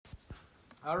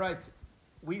All right,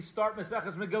 we start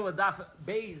Maseches Megillah Daf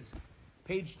Beis,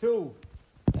 page 2,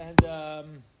 and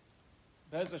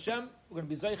Be'ez Hashem, we're going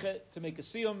to be zeiche to make a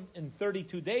siyum in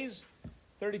 32 days.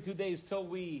 32 days till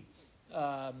we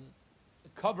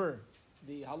cover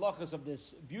the halachas of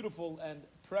this beautiful and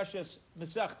precious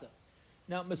Masechta.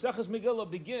 Now, Maseches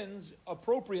Megillah begins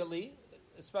appropriately,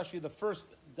 especially the first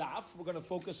daf. We're going to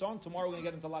focus on tomorrow. We're going to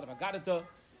get into a lot of Haggadah.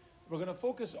 We're going to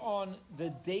focus on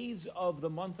the days of the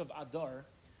month of Adar,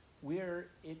 where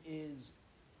it is,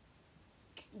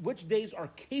 which days are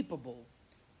capable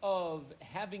of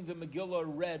having the Megillah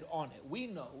read on it. We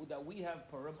know that we have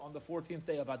Purim on the 14th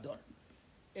day of Adar.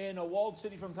 In a walled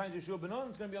city from times Yeshua ben Nun,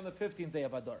 it's going to be on the 15th day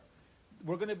of Adar.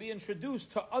 We're going to be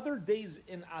introduced to other days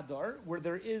in Adar where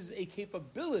there is a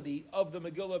capability of the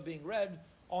Megillah being read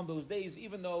on those days,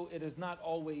 even though it is not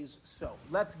always so.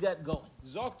 Let's get going.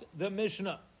 Zokt the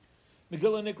Mishnah.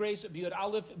 Megillah Nikreis, Biyud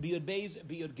Aleph, Biyud Beis,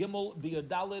 Biyud Gimel, Biyud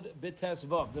Dalid, Bites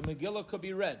Vav. The Megillah could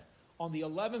be read on the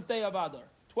 11th day of Adar,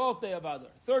 12th day of Adar,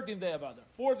 13th day of Adar,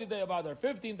 14th day of Adar,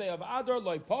 15th day of Adar,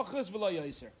 Loi Pachas V'Lo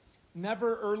Yoser.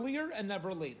 Never earlier and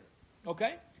never later.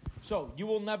 Okay? So, you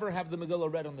will never have the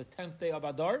Megillah read on the 10th day of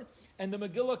Adar, and the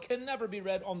Megillah can never be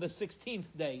read on the 16th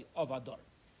day of Adar.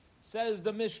 Says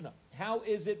the Mishnah, how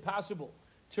is it possible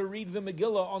to read the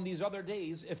Megillah on these other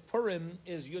days if Purim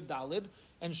is Yud Dalid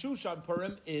and Shushan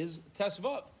Purim is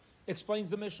Tesvav? Explains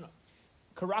the Mishnah.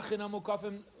 If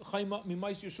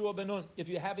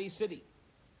you have a city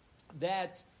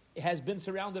that has been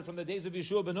surrounded from the days of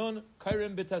Yeshua ben Nun,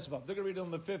 Kairim b'Tesvav. They're going to read it on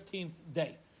the 15th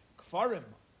day. Kfarim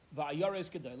va'ayares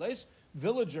kedalos,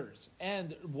 villagers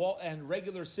and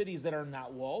regular cities that are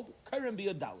not walled, Kairim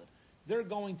b'Yadalid. They're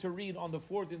going to read on the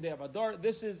 14th day of Adar.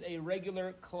 This is a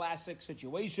regular classic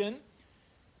situation.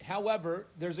 However,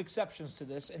 there's exceptions to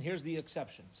this, and here's the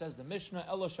exception. It says the Mishnah,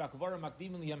 Elo shakvara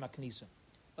makdim liyam haknisa.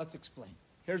 Let's explain.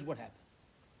 Here's what happened.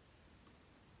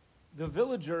 The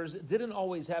villagers didn't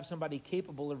always have somebody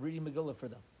capable of reading Megillah for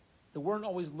them. There weren't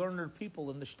always learned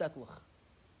people in the shtetlich.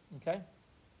 Okay?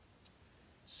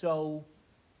 So,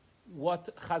 what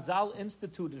Chazal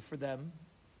instituted for them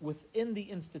within the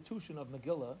institution of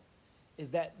Megillah is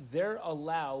that they're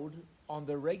allowed on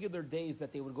the regular days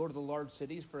that they would go to the large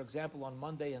cities, for example, on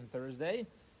Monday and Thursday,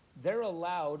 they're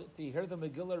allowed to hear the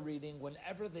Megillah reading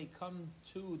whenever they come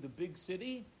to the big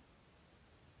city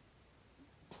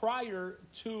prior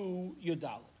to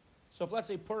Yudalit. So if let's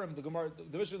say Purim, the Gemara,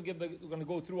 the Mishnah we're going to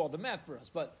go through all the math for us,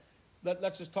 but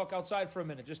let's just talk outside for a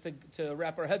minute, just to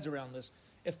wrap our heads around this.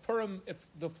 If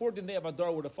the 14th day of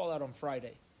Adar were to fall out on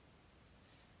Friday,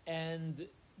 and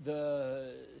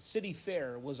the city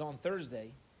fair was on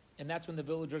Thursday, and that's when the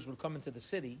villagers would come into the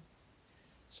city,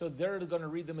 so they're going to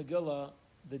read the Megillah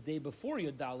the day before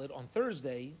Yud Dalid on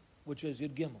Thursday, which is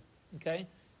Yud Gimel. Okay,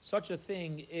 such a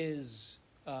thing is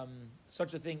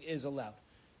allowed.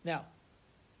 Now,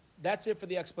 that's it for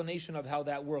the explanation of how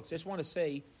that works. I just want to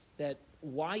say that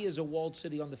why is a walled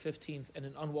city on the 15th and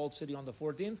an unwalled city on the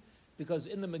 14th? Because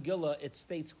in the Megillah it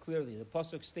states clearly, the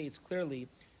pasuk states clearly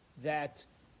that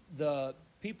the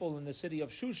people in the city of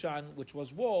Shushan, which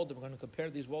was walled, and we're going to compare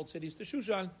these walled cities to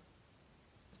Shushan,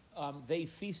 they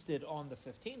feasted on the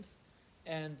 15th,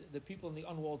 and the people in the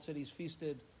unwalled cities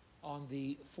feasted on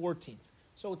the 14th.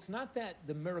 So it's not that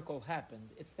the miracle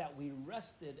happened, it's that we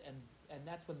rested, and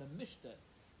that's when the Mishnah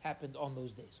happened on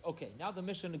those days. Okay, now the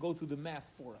Mishnah to go through the math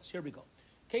for us. Here we go.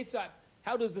 Ketzat,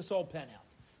 how does this all pan out?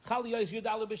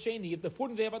 If the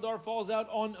 14th day of Adar falls out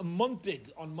on Monday,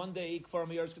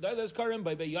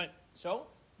 so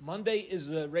Monday is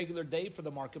a regular day for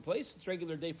the marketplace. It's a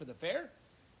regular day for the fair.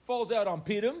 Falls out on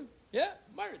Purim. Yeah,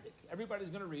 Mardik. Everybody's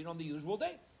going to read on the usual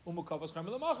day. And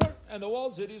the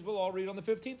walled cities will all read on the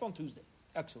 15th on Tuesday.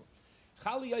 Excellent.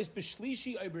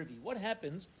 What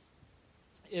happens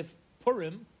if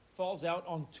Purim falls out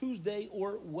on Tuesday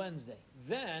or Wednesday?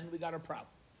 Then we got a problem.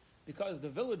 Because the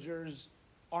villagers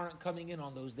aren't coming in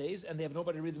on those days, and they have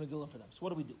nobody to read the Megillah for them. So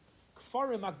what do?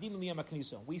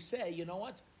 We say, you know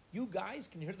what? You guys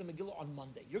can hear the Megillah on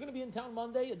Monday. You're going to be in town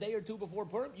Monday, a day or two before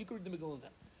Purim. You can read the Megillah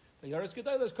then.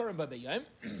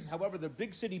 However, the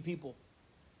big city people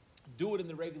do it in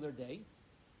the regular day.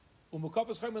 And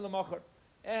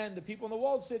the people in the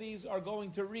walled cities are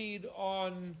going to read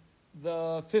on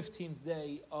the 15th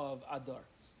day of Adar.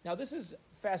 Now, this is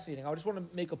fascinating. I just want to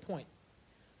make a point.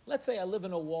 Let's say I live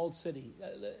in a walled city.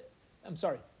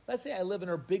 Let's say I live in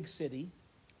a big city.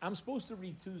 I'm supposed to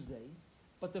read Tuesday,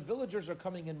 but the villagers are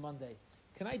coming in Monday.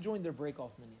 Can I join their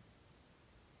break-off minyan?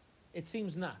 It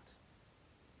seems not.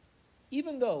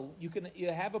 Even though you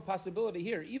have a possibility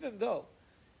here, even though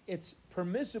it's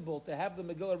permissible to have the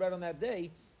Megillah read on that day,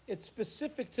 It's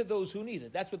specific to those who need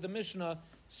it. That's what the Mishnah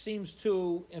seems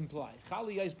to imply.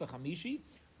 Chali Yais B'Chamishi.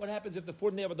 What happens if the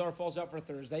 14th day of Adar falls out for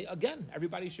Thursday? Again,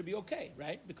 everybody should be okay,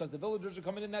 right? Because the villagers are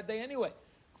coming in that day anyway.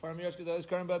 And the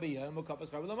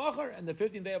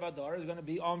 15th day of Adar is going to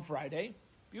be on Friday.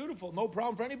 Beautiful, no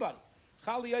problem for anybody.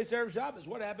 Chali Yais Erev Shabbos.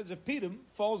 What happens if Purim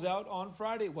falls out on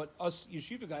Friday? What us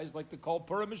yeshiva guys like to call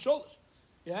Purim Misholish.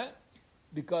 Yeah?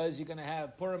 Because you're going to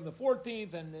have Purim the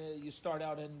 14th, and you start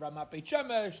out in Ramat Beit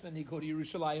Shemesh, then you go to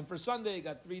Yerushalayim for Sunday. You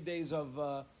got 3 days of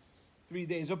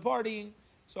partying.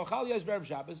 So Chal Yais Erev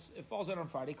Shabbos, it falls out on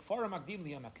Friday. Kfar Makdim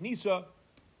Liyam HaKnisa.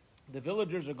 The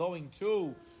villagers are going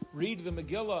to read the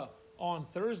Megillah on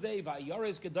Thursday.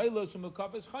 Vayares Gedailos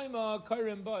Umukafes Chaima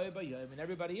Kairim Ba'ayim, and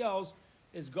everybody else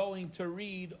is going to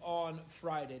read on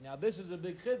Friday. Now this is a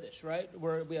big chiddush, right?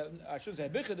 I shouldn't say a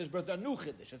big chiddush, but it's a new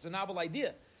chiddush. It's a novel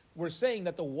idea. We're saying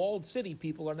that the walled city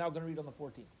people are now going to read on the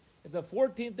 14th. If the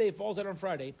 14th day falls out on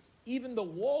Friday, even the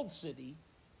walled city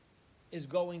is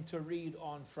going to read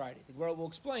on Friday. The Gemara will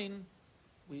explain,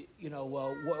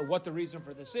 what the reason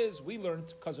for this is. We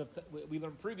learned we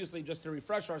learned previously, just to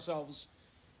refresh ourselves,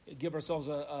 give ourselves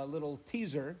a little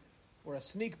teaser or a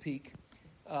sneak peek.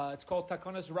 It's called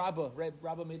Takanas Rabbah.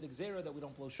 Rabbah made the gzera that we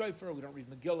don't blow shofar, we don't read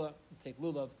Megillah, we take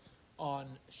lulav on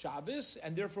Shabbos,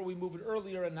 and therefore we move it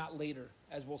earlier and not later,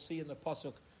 as we'll see in the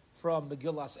pasuk from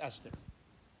Megillas Esther.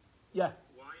 Yeah.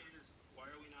 Why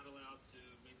are we not allowed to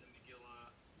read the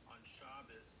Megillah on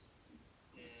Shabbos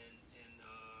in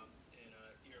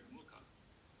Erev Mukaf?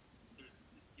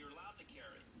 You're allowed to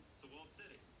carry. It's a walled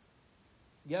city.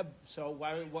 Yep. So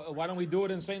why don't we do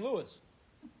it in St. Louis?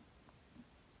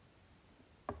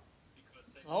 Because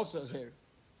St. Also Louis is here.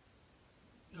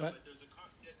 No, right? But there's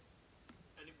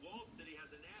and the walled city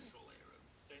has a natural Erev.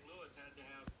 St. Louis had to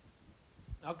have.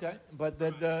 Okay, but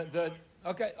but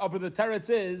the teretz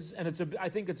is, and I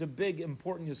think it's a big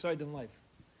important yesod in life.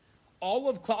 All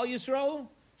of Klal Yisrael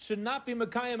should not be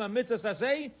mekayim a mitzvah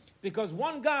saseh, because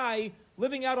one guy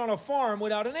living out on a farm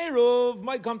without an eruv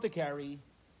might come to carry.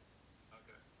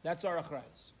 Okay. That's our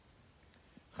achrayos.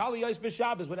 Chali Yais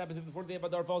b'Shabbos. What happens if the 4th day of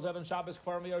Adar falls out on Shabbos?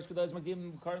 Kfar miyos kedayos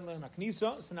magdim karin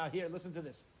le'maknisa. So now here, listen to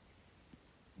this.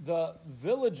 The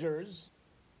villagers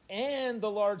and the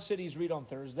large cities read on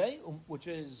Thursday, which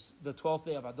is the 12th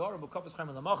day of Adar,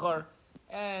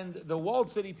 and the walled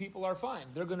city people are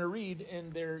fine. They're going to read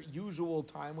in their usual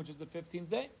time, which is the 15th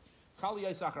day. Chali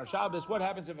Yais Achar Shabbos. What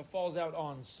happens if it falls out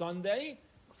on Sunday?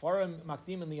 Kfarim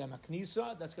Makdim and Liyam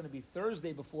HaKnisa. That's going to be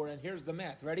Thursday before, and here's the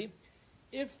math. Ready?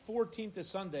 If 14th is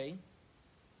Sunday,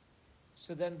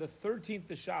 so then the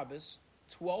 13th is Shabbos,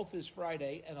 12th is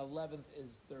Friday, and 11th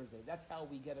is Thursday. That's how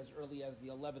we get as early as the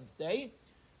 11th day.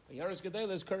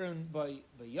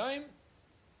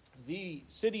 The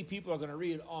city people are going to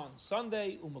read on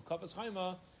Sunday, Umakafas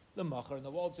Chaima, the Machar, and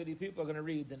the walled city people are going to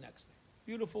read the next day.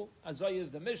 Beautiful. Azayah is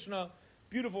the Mishnah.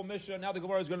 Beautiful Mishnah. Now the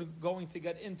Gemara is going to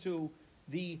get into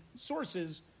the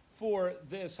sources for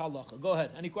this halacha. Go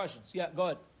ahead. Any questions? Yeah, go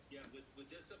ahead. Yeah, would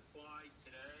this apply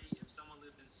today? If someone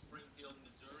lived in Springfield,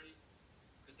 Missouri,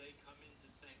 could they come into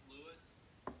St. Louis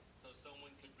so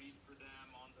someone could read for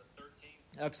them on the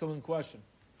 13th? Excellent question.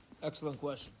 Excellent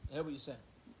question. I hear what you're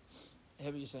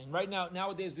saying. Right now,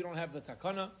 nowadays, we don't have the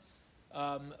takana,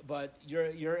 but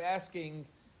you're asking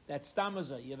that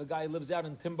stamaza. You have a guy who lives out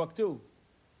in Timbuktu,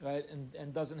 right,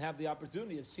 and doesn't have the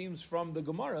opportunity. It seems from the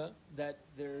Gemara that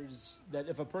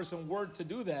if a person were to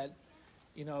do that,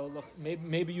 look,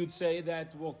 maybe you'd say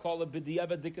that we'll call it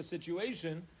b'di'evadika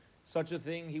situation. Such a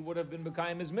thing, he would have been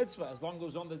b'kayim his mitzvah as long as it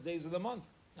was on the days of the month.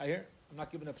 I hear. I'm not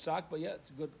giving a psak, but yeah,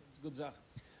 it's a good zach.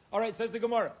 All right, says the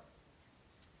Gemara.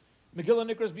 Megillah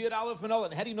Nikras Biyad Aleph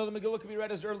Menolan. How do you know the Megillah could be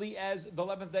read as early as the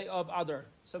 11th day of Adar?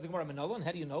 Says the Gemara, Menolan.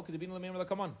 How do you know? Could it be in the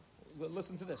Come on,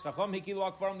 listen to this. There was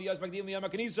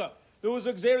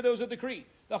a gzer, there was a decree.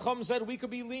 The Chum said we could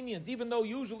be lenient, even though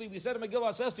usually we said in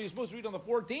Megillah Esther you're supposed to read on the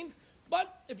 14th.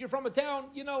 But if you're from a town,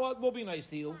 you know what? We'll be nice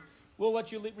to you. We'll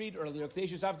let you read earlier.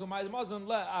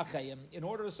 In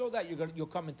order so that you'll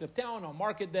come into town on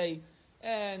market day,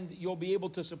 and you'll be able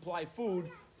to supply food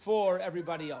for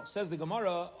everybody else. Says the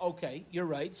Gemara, okay, you're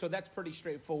right, so that's pretty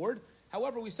straightforward.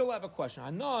 However, we still have a question.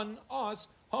 Anan, us,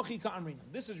 hachi ka'amrina.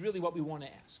 This is really what we want to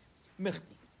ask. Michti.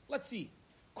 Let's see.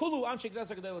 Kulu anshe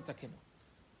Knesset Gedela takina.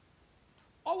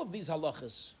 All of these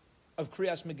halachas of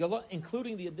Kriyas Megillah,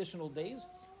 including the additional days,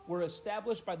 were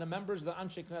established by the members of the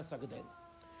Anshe Knesset Gedela.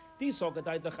 If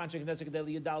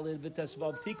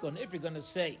you're going to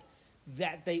say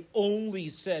that they only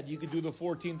said you could do the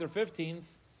 14th or 15th,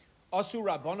 Asu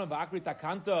Rabbana V'Akri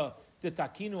Takanta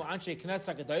Takinu Anshe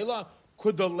Knesset Gedela,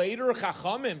 could the later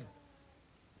Chachamim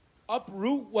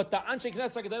uproot what the Anshe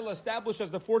Knesset HaGedolah established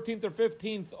as the 14th or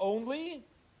 15th only?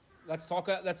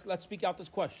 Let's speak out this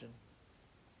question.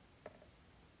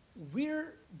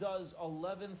 Where does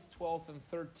 11th, 12th, and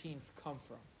 13th come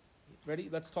from? Ready?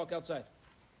 Let's talk outside.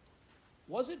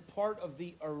 Was it part of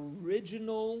the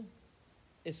original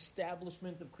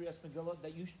establishment of Kriyas Megillah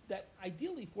that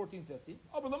ideally 14th, 15th,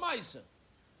 but Lamaisa,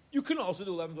 you can also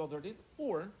do 11th, 12th, 13th,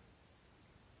 or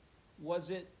was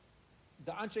it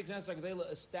the Anshe Knesset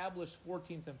HaGedolah established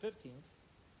 14th and 15th,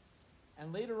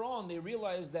 and later on they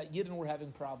realized that Yidden were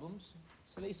having problems,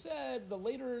 so they said, the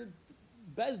later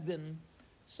Bezdin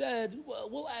said, well,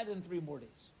 we'll add in 3 more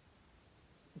days.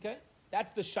 Okay?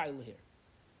 That's the shaila here.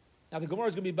 Now the Gemara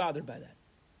is going to be bothered by that.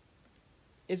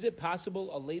 Is it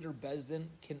possible a later Bezdin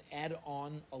can add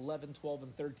on 11, 12,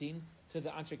 and 13 to the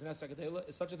Anshe Knesset HaGedolah?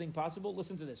 Is such a thing possible?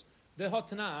 Listen to this.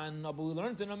 V'hotnan, Abu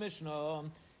learned in a Mishnah,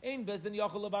 Ein Bezdin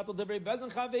yachol levatel devrei Bezdin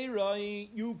chaveiroi.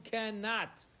 You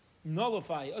cannot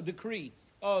nullify a decree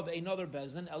of another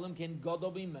Bezdin, elam ken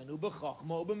gadol b'menu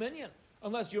b'chachma u'b'minyan,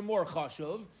 unless you're more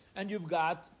chashuv and you've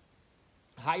got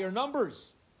higher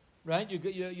numbers, right?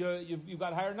 You've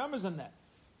got higher numbers than that.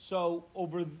 So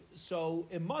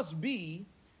it must be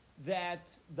that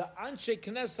the Anshe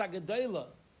Knesset HaGedolah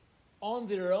on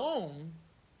their own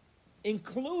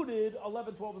included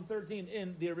 11, 12, and 13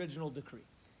 in the original decree.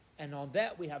 And on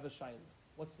that we have a shaila.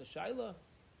 What's the shaila?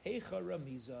 Heicha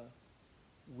Ramiza.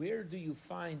 Where do you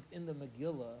find in the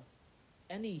Megillah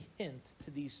any hint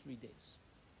to these 3 days?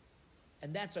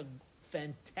 And that's a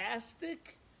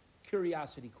fantastic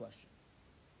curiosity question.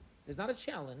 It's not a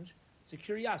challenge, it's a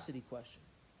curiosity question.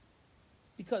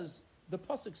 Because the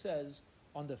pasuk says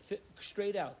on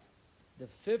straight out, the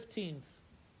 15th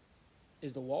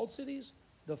is the walled cities,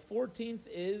 the 14th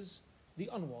is the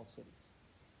unwalled cities.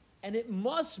 And it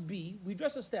must be, we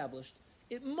just established,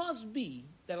 it must be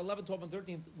that 11, 12, and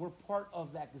 13th were part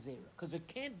of that Gezerah, because it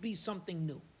can't be something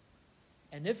new.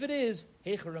 And if it is,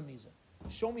 Heicha Ramiza,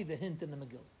 show me the hint in the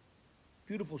Megillah.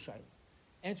 Beautiful shaila.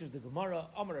 Answers the Gemara,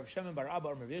 Amar of Shemin bar Abba,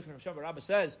 Amar Rechon of Shemin bar Abba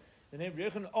says, the name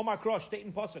Rechon, Omar Krosh, state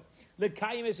in Pasuk,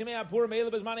 L'kayim esimei Purim eila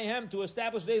bizmanehem, to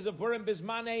establish days of Purim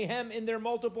bizmanehem in their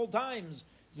multiple times.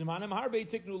 Zemanem harbe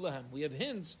tiknu lahem. We have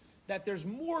hints that there's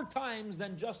more times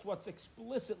than just what's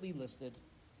explicitly listed.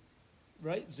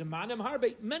 Right? Zemanem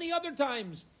harbe, many other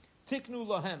times, tiknu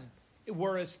lahem,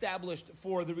 were established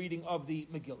for the reading of the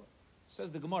Megillah.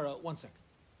 Says the Gemara, 1 second.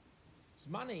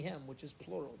 Zmanehem, which is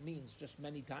plural, means just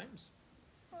many times.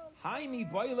 Haimi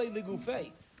baile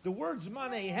ligufei. The word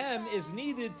Zmanehem is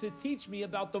needed to teach me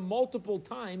about the multiple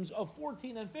times of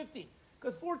 14 and 15.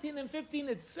 Because 14 and 15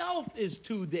 itself is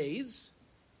 2 days.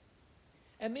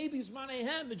 And maybe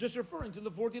Zmanehem is just referring to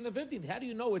the 14th and 15th. How do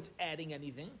you know it's adding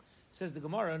anything? Says the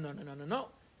Gemara, no.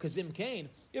 Because Kain,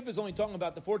 if it's only talking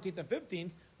about the 14th and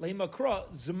 15th, Leimakra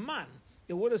Zman,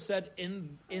 it would have said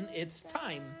in its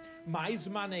time. My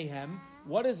Zmanehem,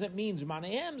 what does it mean?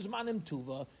 Zmanehem, Zmanim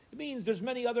Tuva. It means there's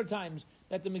many other times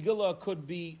that the Megillah could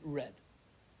be read.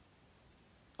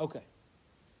 Okay.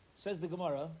 Says the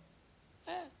Gemara,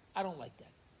 I don't like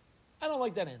that. I don't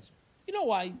like that answer. You know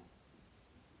why?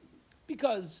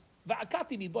 Because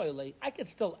va'akati miboyle, I could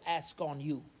still ask on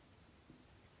you.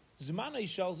 Zmanei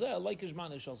shalzeh like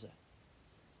zmanei shalzeh.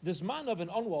 The zman of an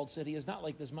unwalled city is not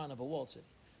like the zman of a walled city.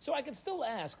 So I can still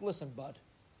ask, listen, bud,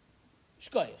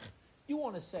 shkoich, you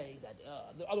want to say that,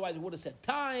 otherwise it would have said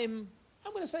time.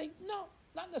 I'm going to say, no,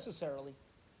 not necessarily.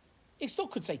 It still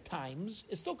could say times.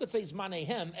 It still could say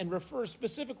zmanehem and refer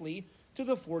specifically to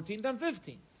the 14th and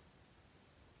 15th.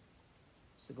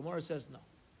 So Gemara says, no.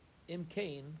 Im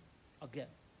Kain, again.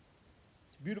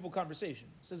 It's a beautiful conversation.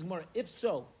 Says Gemara, if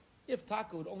so, if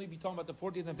Taka would only be talking about the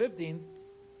 14th and 15th,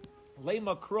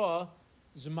 Lema Kra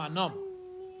Zmanam.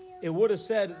 It would have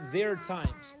said their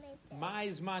times. My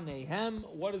Zmanehem,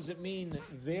 what does it mean,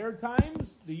 their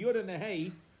times? The Yud and the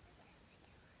Hey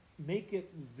make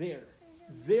it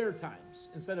their times,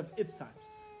 instead of its times.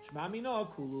 Shma Mina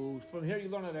Kulu. From here you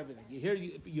learn out everything.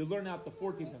 You learn out the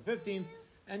 14th and 15th,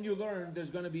 and you learn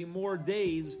there's going to be more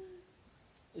days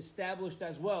established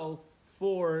as well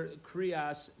for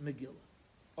Kriyas Megillah.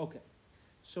 Okay,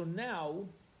 so now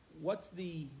what's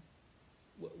the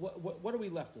what are we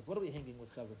left with? What are we hanging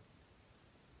with, Chaver?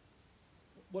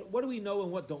 What do we know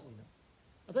and what don't we know?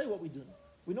 I'll tell you what we do know.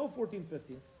 We know 14th,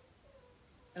 15th,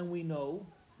 and we know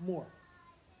more.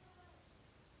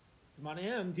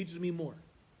 Zmanehem teaches me more.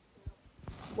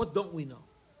 What don't we know?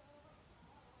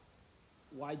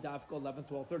 Why Dafka 11,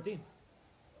 12, 13?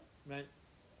 Right?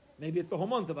 Maybe it's the whole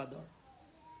month of Adar.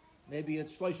 Maybe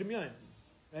it's Shloshim Yom.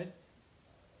 Right?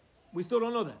 We still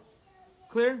don't know that.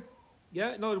 Clear?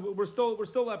 Yeah? No, we're still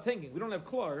left hanging. We don't have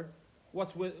Klar.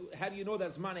 How do you know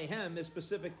that Zmanehem is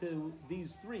specific to these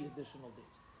 3 additional days?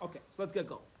 Okay, so let's get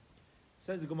going.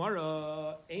 Says the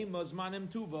Gemara, Ema Zmanim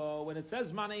Tuva. When it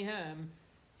says Zmanehem,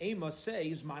 Ema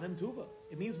says Zmanim Tuva.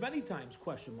 It means many times,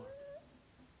 question mark.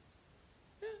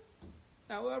 Yeah.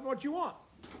 Now, whatever what you want.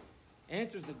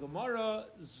 Answers the Gemara,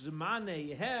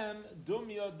 Zmanehem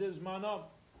Dumya Dizmanam.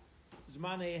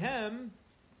 Zmanehem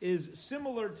is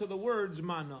similar to the word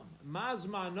Zmanam.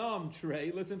 Mazmanam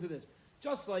Trey, listen to this.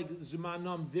 Just like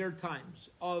Zmanam, their times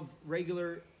of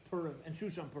regular Purim and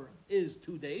Shushan Purim is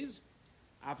 2 days.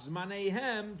 Af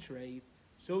Zmanehem Trey.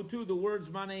 So too the word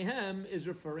Zmanehem is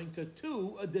referring to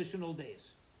 2 additional days.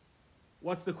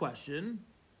 What's the question?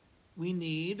 We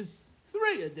need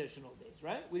 3 additional days,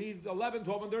 right? We need 11,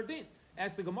 12, and 13.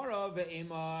 Ask the Gemara,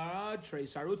 Ve'ema Trey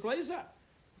Sarut Leisa.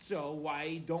 So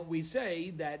why don't we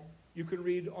say that you can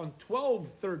read on 12,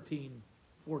 13,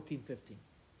 14, 15?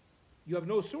 You have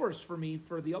no source for me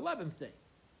for the 11th day.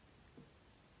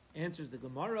 Answers the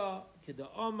Gemara, Kida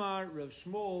Omar Rav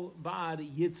Shmuel Bar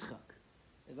Yitzchak.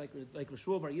 Like Rav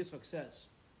Shmuel Bar Yitzchak says,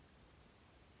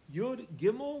 Yud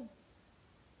Gimel,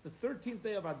 the 13th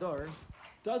day of Adar,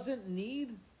 doesn't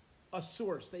need a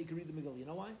source that you can read the Megillah. You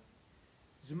know why?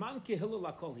 Zman Kehillah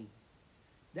Lakolhi.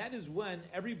 That is when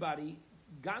everybody,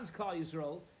 Gans Klal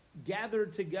Yisrael,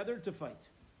 gathered together to fight.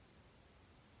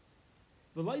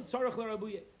 V'lait tzarech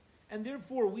l'rabuye. And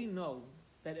therefore we know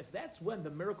that if that's when the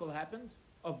miracle happened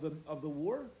of the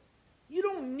war, you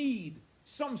don't need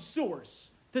some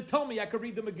source to tell me I could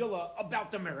read the Megillah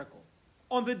about the miracle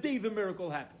on the day the miracle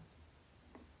happened.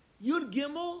 Yud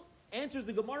Gimel, answers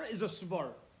the Gemara, is a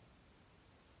svara.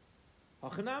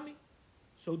 Hachanami.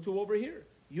 So too over here.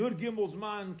 Yud Gimel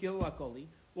Zman Kehillah Koli.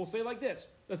 We'll say like this.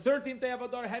 The 13th day of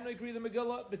Adar had no read the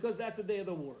Megillah because that's the day of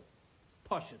the war.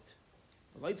 Pashit.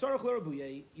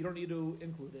 You don't need to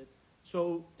include it.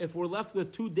 So if we're left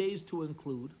with 2 days to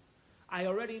include, I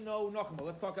already know,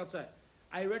 let's talk outside.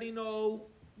 I already know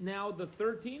now the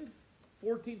 13th,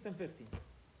 14th, and 15th.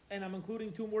 And I'm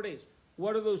including 2 more days.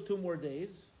 What are those 2 more days?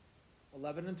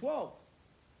 11 and 12.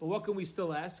 But what can we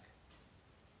still ask?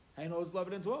 I know it's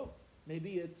 11 and 12.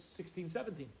 Maybe it's 16,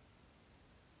 17.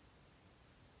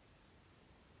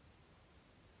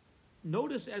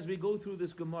 Notice as we go through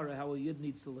this Gemara how a Yid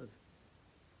needs to live.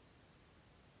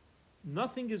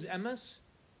 Nothing is emes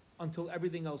until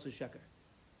everything else is sheker.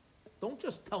 Don't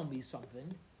just tell me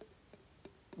something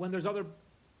when there's other.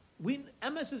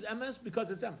 Emes is emes because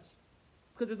it's emes,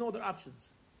 because there's no other options.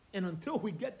 And until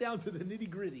we get down to the nitty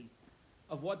gritty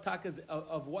of what taka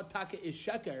is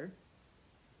sheker,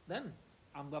 then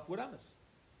I'm left with emes.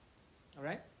 All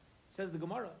right, says the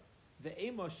Gemara, the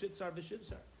ema shitzar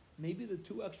v'shivsar. Maybe the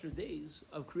 2 extra days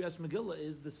of Kriyas Megillah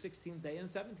is the 16th day and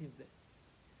 17th day.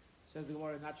 Says the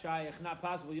Gemara, not shaykh, not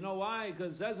possible. You know why?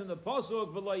 Because it says in the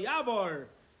Pasuk, V'lo yavar,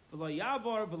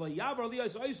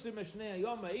 liyas oisim eshnei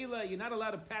hayom ha'ila. You're not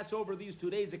allowed to pass over these 2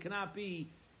 days. It cannot be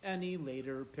any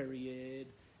later period.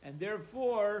 And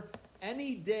therefore,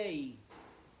 any day,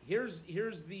 here's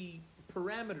the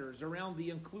parameters around the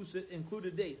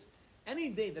included days. Any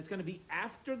day that's going to be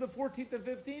after the 14th and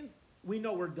 15th, we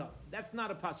know we're done. That's not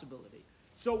a possibility.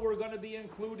 So we're going to be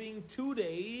including 2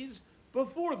 days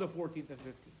before the 14th and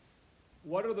 15th.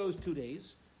 What are those 2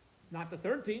 days? Not the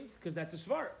 13th, because that's a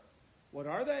Svar. What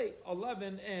are they?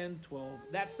 11 and 12.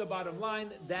 That's the bottom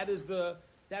line. That's the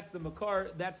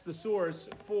Makar. That's the source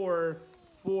for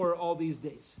all these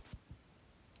days.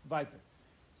 Weiter.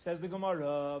 Says the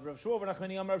Gemara, Rav Shmuel ben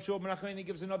Achmeni, Rav Shmuel ben Achmeni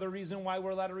gives another reason why we're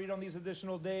allowed to read on these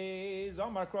additional days.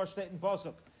 Amar Kroshtet and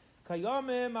Pasuk.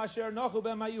 Kayamim asher nachu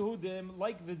b'ma Yehudim,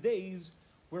 like the days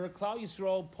where Klal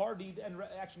Yisrael partied and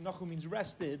actually nachu means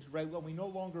rested, right? When we no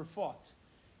longer fought.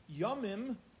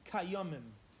 Yamim kayamim,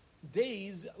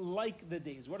 days like the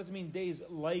days. What does it mean? Days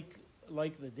like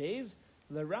the days.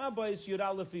 L'rabbis yud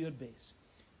aleph yud beis.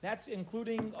 That's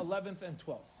including 11th and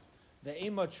 12th. The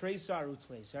ema treisar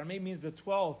utleisar means the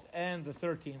 12th and the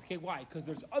 13th. Okay, why? Because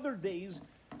there's other days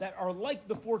that are like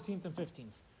the 14th and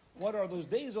 15th. What are those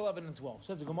days? 11 and 12.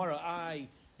 Says the Gemara,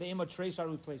 the ema treisar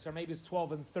utleisar. Maybe it's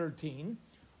 12 and 13.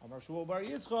 Amar Shmuel bar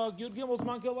Yitzchak, Yud Gimel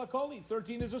Zman Kehillah Koli.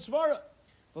 13 is a svara.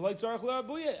 I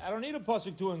don't need a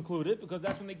pasuk to include it because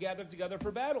that's when they gathered together for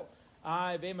battle.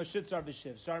 Maybe it's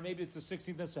the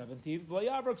 16th and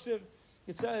 17th.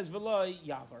 It says V'lo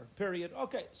yavar. Period.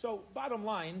 Okay, so bottom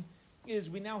line is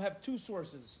we now have 2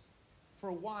 sources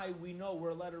for why we know we're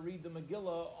allowed to read the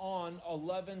Megillah on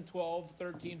 11, 12,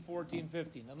 13, 14,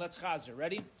 15. And let's chazer.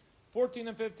 Ready? 14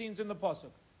 and 15 is in the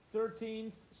pasuk.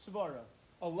 13th svara.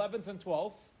 11th and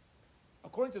 12th.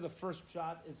 According to the first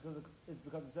shot, is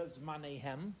because it says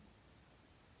Zmanehem.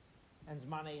 And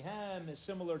Zmanehem is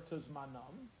similar to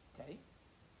Zmanam. Okay?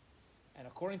 And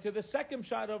according to the second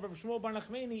shot of Rav Shmuel Bar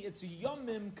Nachmani, it's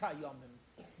Yomim Kayomim.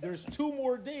 There's 2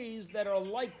 more days that are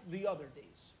like the other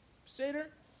days. Seder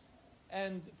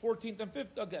and 14th and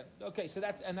 5th again. Okay, so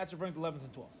that's referring to 11th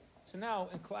and 12th. So now,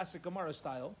 in classic Gemara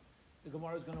style, the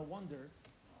Gemara is going to wonder,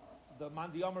 the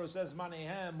Mandi Yomer says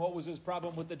Manehem, what was his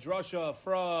problem with the drasha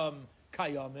from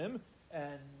Kayomim?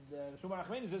 And Shmuel Bar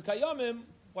Nachmani says Kayomim,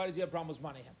 why does he have a problem with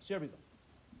Manehem? So here we go.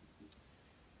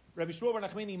 Rabbi Shmuel Bar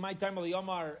Nachmani, my time al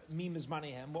Yomar mim is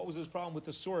Manehem. What was his problem with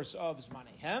the source of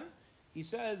Zmanehem? He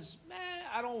says,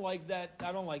 I don't like that.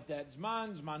 I don't like that.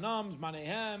 Zman, Zmanam,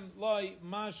 Zmanehem, loy,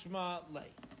 mashma, lay.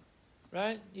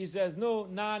 Right? He says, no,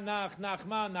 na, nach,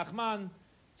 nachman, nachman.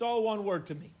 It's all one word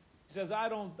to me. He says, I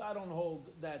don't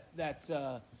hold that's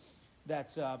enough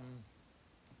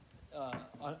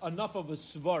of a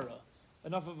svara,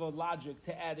 enough of a logic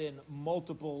to add in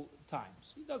multiple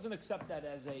times. He doesn't accept that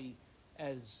as a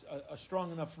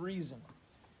strong enough reason.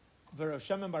 According to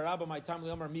Shem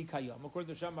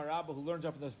Barabba, who learns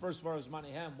out from the first var of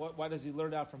Zmanehem, why does he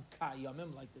learn out from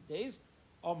Kayamim, like the days?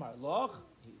 Omar Loch,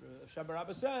 Shem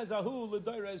Barabba says, Ahu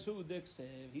l'doires hu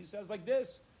diksev. He says like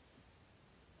this,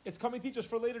 it's coming to teach us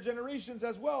for later generations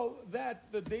as well,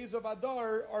 that the days of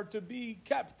Adar are to be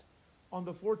kept on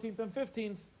the 14th and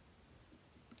 15th.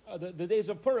 The days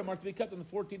of Purim are to be kept on the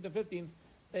 14th and 15th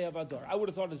day of Adar. I would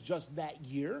have thought it's just that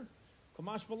year.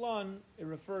 Kamash Malan, it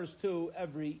refers to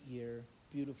every year.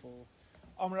 Beautiful.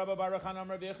 Rabbi Baruchan,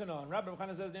 Rabbi Yechanan. Rabbi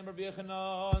Yechanan says, name Rabbi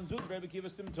Yechanan. Zut Rabbi Akiva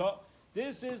Stumta.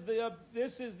 This is the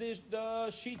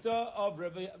shita of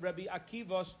Rabbi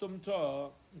Akiva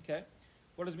Stumta. Okay,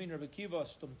 what does it mean, Rabbi Akiva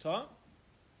Stumta?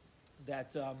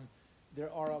 That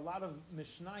there are a lot of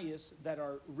Mishnayos that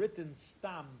are written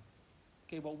stam.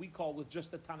 Okay, what we call with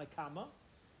just the Tanakama,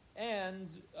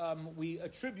 and we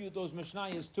attribute those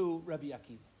Mishnayos to Rabbi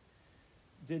Akiva.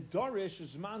 The Darish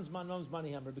Zman Zmanom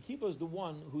Zmanehem. Rabbi Akiva is the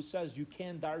one who says you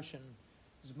can darshan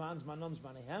Zman Zmanom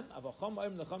Zmanehem. Avachom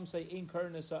Ayim Lecham say Ein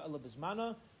Karnesa Ela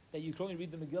Bizmana, that you can only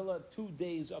read the Megillah 2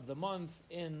 days of the month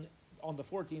on the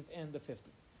 14th and the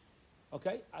 15th.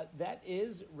 Okay, that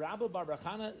is Rabbi Bar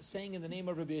Chana saying in the name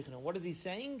of Rabbi Yechanan. What is he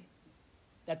saying?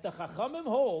 That the Chachamim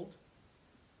hold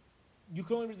you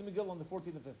can only read the Megillah on the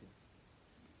 14th and 15th.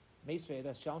 Meisvei,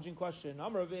 that's a challenging question.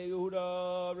 Amar Rabbi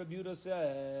Yehuda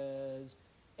says,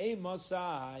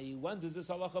 Masai, when does this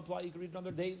halacha apply? You can read it on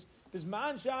other days.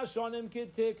 Bisman shashonim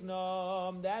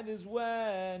kitiknam. That is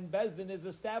when Bezdin is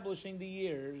establishing the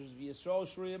years. V'Yisrael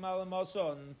shriyim al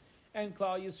mason, and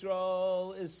Klal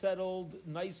Yisrael is settled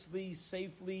nicely,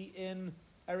 safely in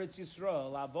Eretz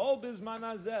Yisrael. Avol bisman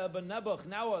hazeh b'nebuch.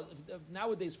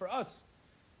 Nowadays for us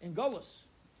in Golus,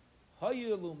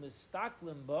 hayilu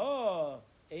mistaklim ba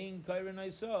ein kairin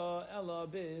isa ela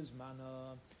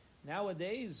bismana.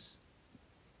 Nowadays,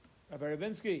 Rabbi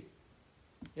Ravinsky,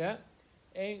 yeah,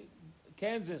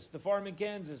 Kansas, the farm in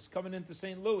Kansas, coming into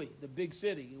St. Louis, the big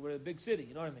city. We're a big city,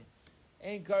 you know what I mean?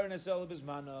 Ein karin esel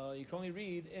bismana. You can only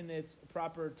read in its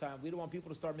proper time. We don't want people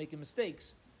to start making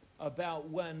mistakes about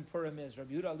when Purim is.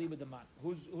 Rabbi Yehuda Aliba Daman.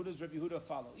 Who does Rabbi Yehuda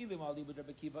follow? Ilim Aliba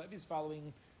Rabbi Akiva. If he's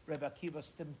following Rabbi Akiva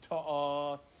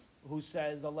Stimta'a, who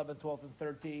says 11th, 12th, and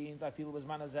 13th, I feel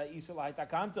bisman hazeh isa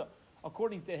l'haitakanta.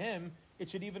 According to him, it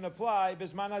should even apply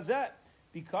bisman hazeh,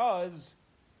 because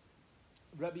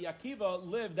Rabbi Akiva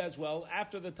lived as well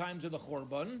after the times of the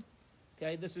Chorban.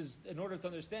 Okay, this is, in order to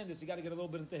understand this, you got to get a little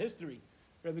bit into history.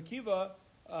 Rabbi Akiva,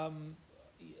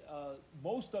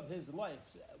 most of his life,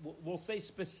 we'll say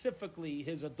specifically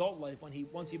his adult life,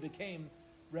 once he became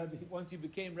Rabbi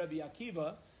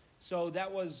Akiva. So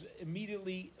that was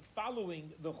immediately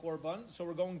following the Chorban. So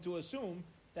we're going to assume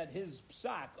that his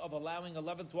psak of allowing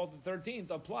 11th, 12th, and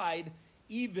 13th applied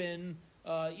even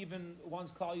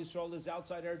once Klal Yisrael is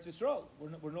outside Eretz Yisrael.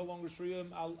 We're no longer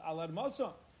Shriyim al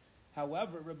Admasa.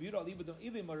 However, Rabbi Yehuda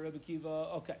Ilim Rabbi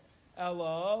Akiva, okay.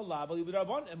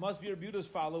 It must be Rabbi Yehuda's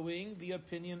following the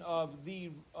opinion of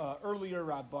the earlier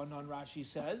Rabbanon. Rashi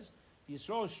says,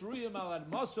 Yisrael Shriyim al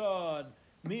Admasa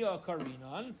Mia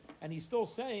Karinan, and he's still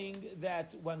saying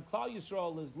that when Klal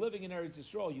Yisrael is living in Eretz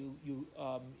Yisrael,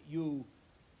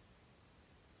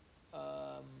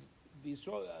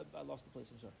 I lost the place.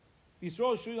 I'm sorry.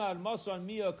 Yisrael Shriyim Masan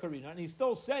Mia Karina, and he's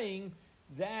still saying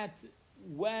that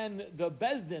when the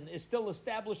Bezdin is still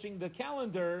establishing the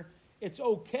calendar, it's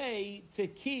okay to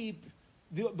keep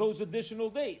those additional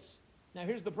days. Now,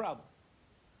 here's the problem.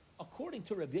 According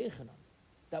to Rabbi Yechanan,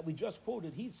 that we just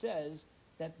quoted, he says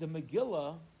that the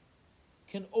Megillah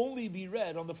can only be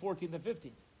read on the 14th and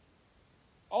 15th.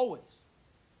 Always.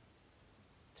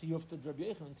 Tiyufta Rabbi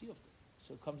Yechanan, Tiyufta.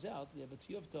 So it comes out, we have a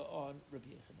Tiyufta on Rabbi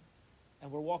Yechanan.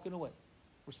 And we're walking away.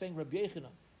 We're saying, Rabbi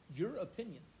Yechanan, your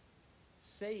opinion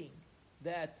saying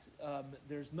that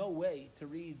there's no way to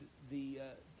read the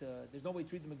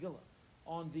Megillah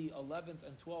on the 11th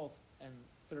and 12th and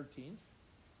 13th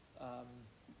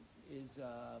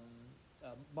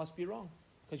must be wrong,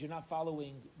 because you're not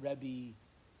following Rebbe.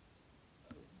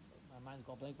 My mind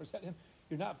got blank for a second.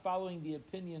 You're not following the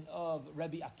opinion of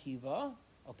Rebbe Akiva,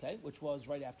 okay, which was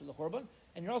right after the Churban,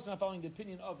 and you're also not following the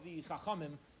opinion of the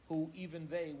Chachamim, who even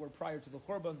they were prior to the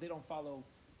Churban. They don't follow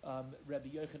Rebbe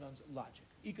Yochanan's logic.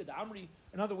 Ikad Amri,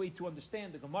 another way to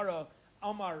understand the Gemara,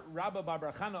 Amar Rabba Bar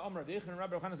Chana, Amar Rebbe Yochanan,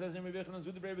 Rabbi Yochanan says in Rebbe Yochanan,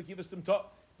 Zud Rebbe Akiva Stimta.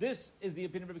 This is the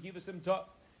opinion of Rebbe Akiva Stimta,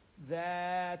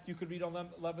 that you could read on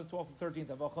 11th, 12th, and 13th.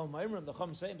 The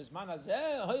Chum say, and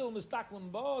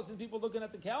people looking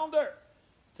at the calendar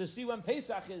to see when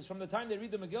Pesach is. From the time they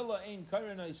read the Megillah, Ein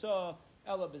Karen I saw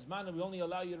Ella Bismana, we only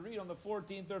allow you to read on the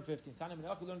 14th or 15th. Tana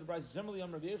Menachel learned the Brisa similarly.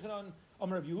 Amar Yechanan,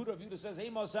 Amar Yehuda. Yehuda says, Hey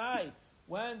Mosai,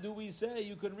 when do we say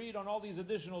you can read on all these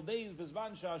additional days?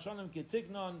 Bisman Sha'ashanim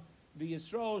Ketiknon,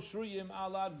 V'Yisrael Shruyim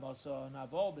Alad Masa,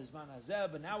 Navol Bisman Hazeh.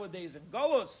 But nowadays in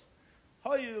Golus,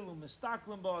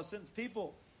 since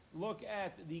people look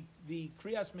at the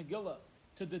Kriyas Megillah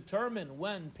to determine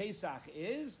when Pesach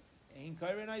is, Ein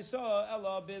Kairin Isa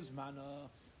Ella Bismana.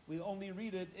 We only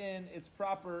read it in its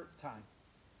proper time.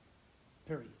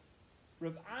 Period.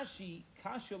 Rav Ashi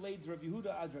Kasha Leid Rav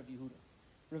Yehuda ad Rav Yehuda.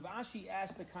 Rav Ashi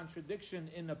asked a contradiction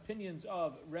in opinions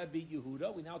of Rabbi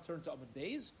Yehuda. We now turn to Amud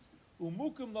Beis.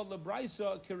 Umukim la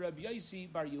lebraisa ke Rabbi Yosi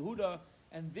bar Yehuda.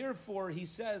 And therefore, he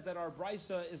says that our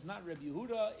brisa is not Rabbi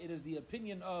Yehuda, it is the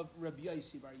opinion of Rabbi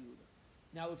Yosi bar Yehuda.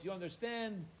 Now, if you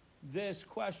understand this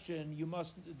question,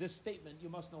 this statement, you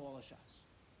must know all Hashas.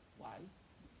 Why?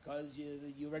 Because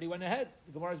you already went ahead.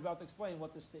 The Gemara is about to explain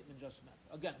what this statement just meant.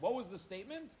 Again, what was the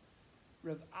statement?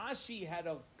 Rav Ashi had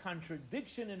a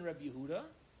contradiction in Rabbi Yehuda.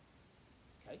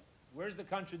 Okay, where's the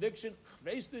contradiction?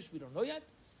 We don't know yet.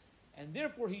 And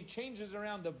therefore, he changes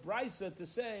around the brisa to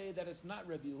say that it's not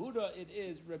Rabbi Yehuda, it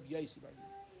is Rabbi Yosi bar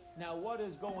Yehuda. Now, what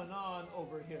is going on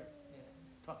over here? Yeah,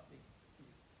 it's tough.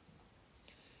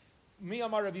 Mi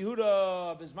Amar Rabbi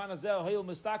Yehuda, Bisman Hazel, Hayil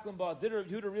Mistaklim Ba. Did Rabbi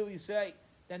Yehuda really say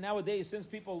that nowadays, since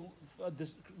people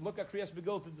look at Kriyas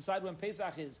Megillah to decide when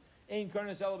Pesach is, Ein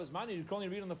Karnas Ela Bismani, you can only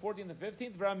read on the 14th and the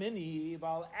 15th? V'ramini,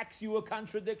 I'll ask you a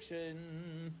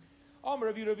contradiction.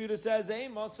 Rabbi Yehuda says, Hey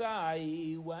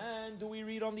Mosai, when do we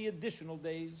read on the additional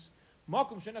days?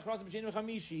 That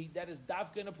is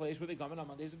dafka in a place where they come in on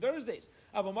Mondays and Thursdays.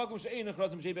 But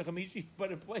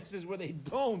in places where they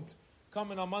don't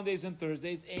come in on Mondays and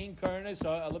Thursdays,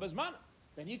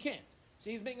 then you can't. So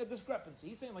he's making a discrepancy.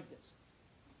 He's saying like this.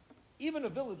 Even a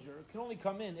villager can only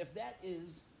come in if that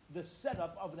is the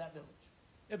setup of that village.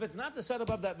 If it's not the setup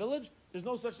of that village, there's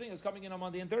no such thing as coming in on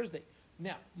Monday and Thursday.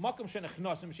 Now,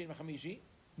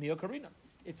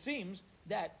 it seems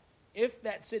that if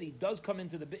that city does come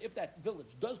into if that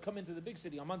village does come into the big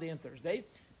city on Monday and Thursday,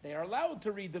 they are allowed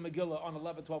to read the Megillah on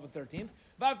 11th, 12th, and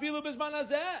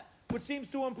 13th, which seems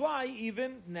to imply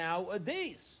even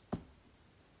nowadays.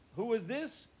 Who is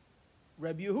this?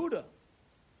 Rabbi Yehuda.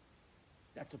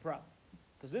 That's a problem.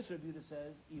 Because this Rabbi Yehuda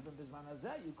says, even Bisman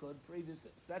Hazeh, you could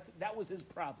previously. So that was his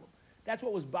problem. That's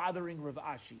what was bothering Rav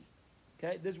Ashi.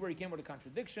 Okay, this is where he came with a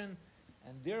contradiction,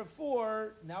 and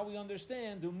therefore now we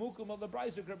understand the mukum of the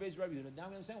brisa Rabbi Yehuda. Now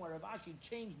we understand why Rav Ashi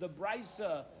changed the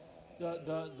brisa,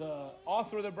 the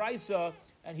author of the brisa,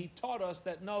 and he taught us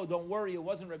that no, don't worry, it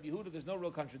wasn't Rabbi Yehuda. There's no real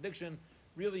contradiction.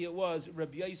 Really, it was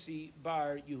Rabbi Yosi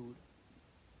bar Yehuda.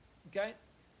 Okay,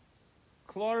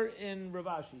 Klor in Rav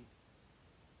Ashi.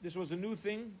 This was a new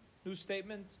thing, new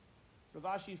statement.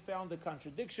 Rav Ashi found a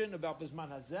contradiction about Bisman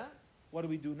Hazeh. What do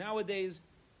we do nowadays?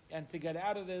 And to get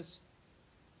out of this,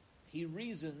 he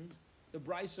reasoned the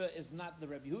brisa is not the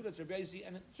Rabbi Yehuda, it's Rabbi Yosi,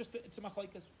 and it's a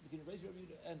machlokes between Rabbi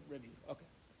Yehuda and Rabbi Yehuda. Okay.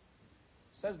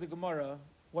 Says the Gemara,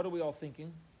 what are we all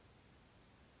thinking?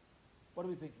 What are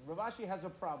we thinking? Rav Ashi has a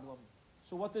problem.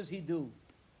 So what does he do?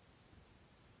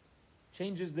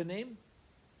 Changes the name?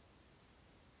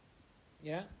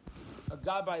 Yeah? A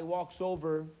gabbai walks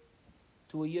over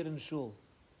to a yid in shul.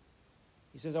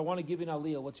 He says, I want to give you an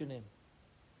aliyah. What's your name?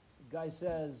 The guy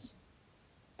says,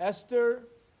 Esther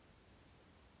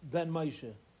ben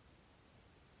Moshe.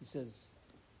 He says,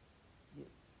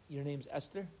 your name's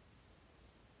Esther?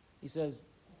 He says,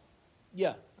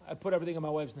 yeah, I put everything in my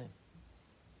wife's name.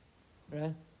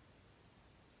 Right?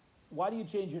 Why do you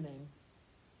change your name?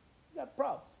 You got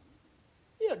problems.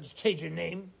 You don't just change your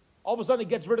name. All of a sudden it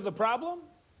gets rid of the problem.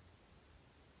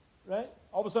 Right?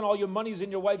 All of a sudden all your money's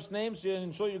in your wife's name, so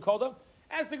you're sure you're called up.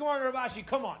 Ask the Gemara and Rav Ashi,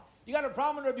 come on. You got a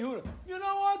problem with Rabbi Yehuda. You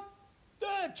know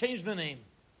what? Change the name.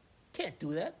 Can't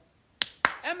do that.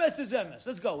 Emes is emes.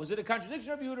 Let's go. Is it a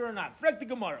contradiction of Rabbi Yehuda or not? Frek the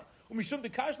Gemara. Umishum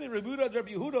dekashli Rabbi Yehuda,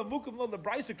 Rabbi Yehuda, mukum lo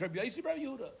lebraisa, Rabbi Yosi, Rabbi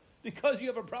Yehuda. Because you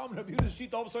have a problem with Rabbi Yehuda's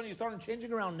sheet, all of a sudden you start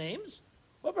changing around names?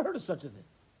 Who ever heard of such a thing?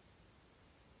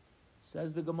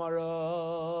 Says the Gemara,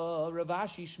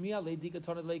 Ravashi, Shmiya, le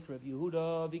digatonat lake, Rabbi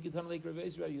Yehuda, digatonat lake, Rabbi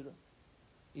Yosi, Rabbi Yehuda.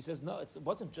 He says, no, it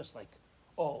wasn't just like,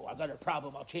 oh, I got a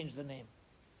problem, I'll change the name.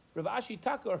 Rav Ashi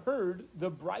Taka heard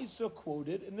the Brisa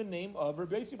quoted in the name of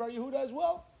Rabbi Yosi Bar Yehuda as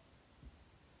well.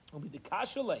 It'll be the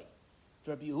Kashalei,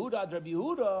 Rabbi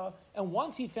Yehuda, and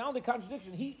once he found the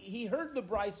contradiction, he heard the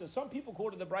Brisa. Some people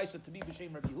quoted the Brisa to be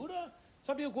B'Shem Rabbi Yehuda,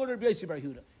 some people quoted Rabbi Yosi Bar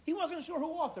Yehuda. He wasn't sure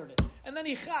who authored it. And then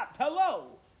he chapped, hello,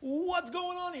 what's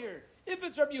going on here? If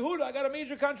it's Rabbi Yehuda, I got a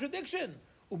major contradiction.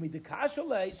 Umi the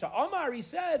Kashalei, so Amar, he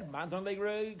said, Mantan Leg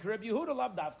Rabbi Yehuda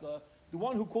Lav Dafka. The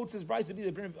one who quotes his Brisa to be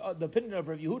the opinion of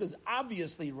Rabbi Yehuda is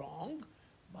obviously wrong.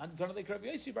 And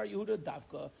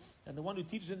the one who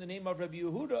teaches in the name of Rabbi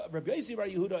Yehuda, Rabbi Yosi Bar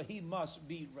Yehuda, he must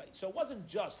be right. So it wasn't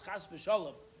just Chas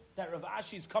v'Shalom that Rav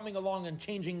Ashi is coming along and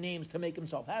changing names to make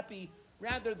himself happy.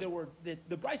 Rather, there were the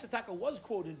Brisa Taka was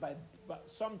quoted by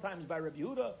sometimes by Rabbi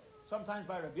Yehuda, sometimes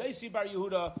by Rabbi Yosi Bar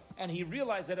Yehuda, and he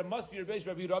realized that it must be Rabbi Yosi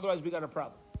Bar Yehuda, otherwise we got a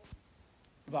problem.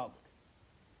 Valid.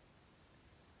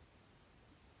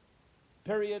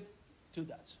 Period. 2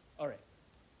 dots. All right.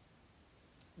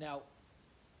 Now,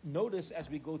 notice as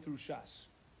we go through Shas,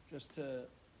 just to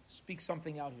speak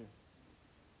something out here.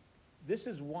 This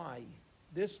is why,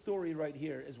 this story right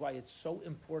here is why it's so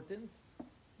important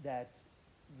that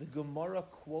the Gemara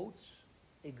quotes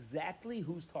exactly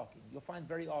who's talking. You'll find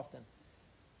very often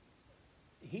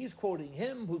he's quoting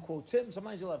him, who quotes him.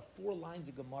 Sometimes you'll have 4 lines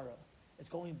of Gemara. It's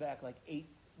going back like 8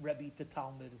 Rebbe to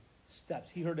Talmud steps.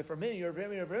 He heard it from him, he heard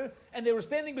it from him, and they were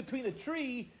standing between a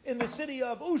tree in the city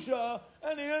of Usha,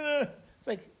 and it's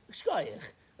like, shkoyach.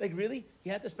 Like, really?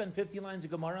 You had to spend 50 lines of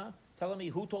Gemara telling me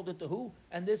who told it to who,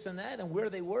 and this and that, and where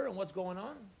they were, and what's going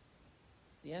on?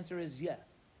 The answer is yeah.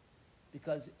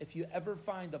 Because if you ever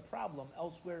find a problem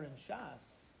elsewhere in Shas,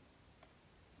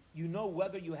 you know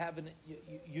whether you have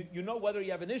you know whether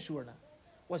you have an issue or not.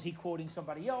 Was he quoting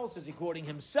somebody else? Is he quoting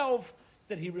himself?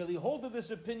 Did he really hold to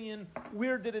this opinion?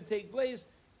 Where did it take place?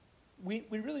 We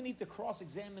really need to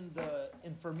cross-examine the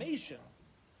information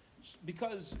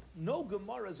because no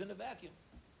Gemara is in a vacuum.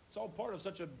 It's all part of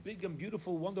such a big and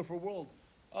beautiful, wonderful world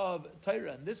of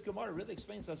Torah. And this Gemara really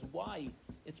explains to us why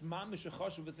it's mamish a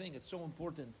chashuv thing. It's so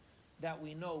important that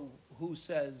we know who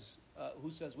says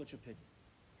which opinion.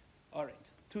 All right,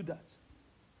 2 dots.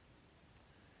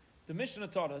 The Mishnah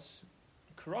taught us,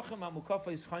 Karachim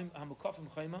hamukafim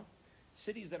chayma,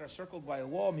 cities that are circled by a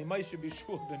wall, Mimaisha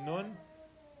Bishua Benun.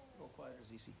 Go quieter,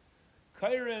 ZC.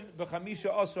 Kairin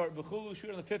Bechamisha Asar Bechulu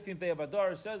Shur on the 15th day of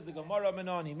Adar, says the Gemara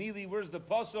Menani Mili. Where's the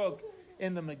pasuk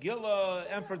in the Megillah?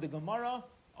 And for the Gemara,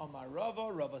 Amar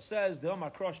Rava. Rava says the Amar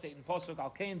Krosh state in pasuk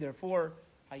Al Kain. Therefore,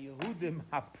 HaYehudim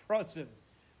HaPrasim,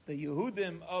 the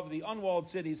Yehudim of the unwalled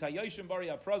cities, HaYoshim Bari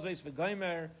HaPrazes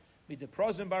V'Gaimer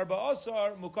Mideprazim Barba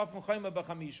Asar Mukafim Chayma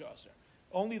Bechamisha Asar.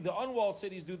 Only the unwalled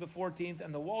cities do the 14th,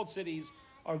 and the walled cities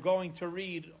are going to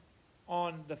read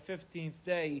on the 15th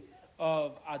day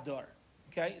of Adar.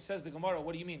 Okay, it says the Gemara,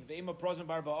 what do you mean? Ve'ema prozim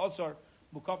barba asar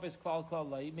mukafes klal klal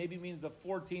lai. Maybe it means the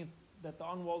 14th, that the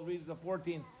unwalled reads the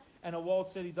 14th, and a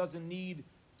walled city doesn't need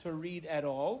to read at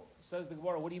all. Says the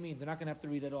Gemara, what do you mean? They're not going to have to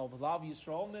read at all. V'lav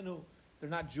Yisrael minu. They're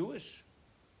not Jewish?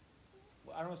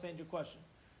 Well, I don't understand your question.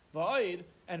 V'ayid,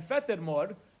 and feter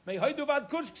mod, mei haidu vad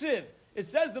kush ksiv. It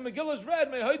says the Megillah is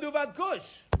read, mei haidu vad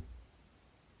kush.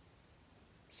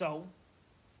 So,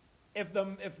 if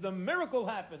the miracle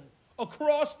happened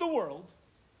across the world,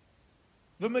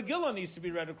 the Megillah needs to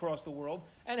be read across the world.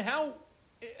 And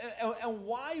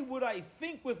why would I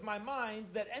think with my mind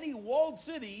that any walled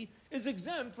city is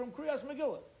exempt from Kriyas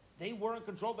Megillah? They weren't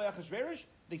controlled by Achashverosh.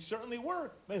 They certainly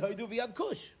were. Mehaydu v'yad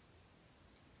kush.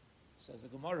 Says the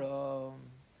Gemara,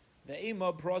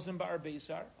 ve'ema prozim ba'ar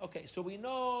beisar. Okay, so we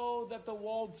know that the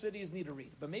walled cities need to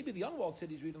read, but maybe the unwalled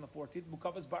cities read on the 14th.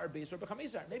 Mukavas ba'ar beisar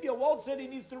b'chamisar. Maybe a walled city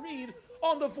needs to read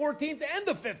on the 14th and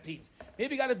the 15th.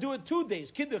 Maybe you got to do it 2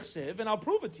 days. Kidduch siv, and I'll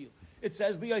prove it to you. It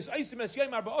says the isim es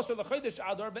yom arba asar l'chaydesh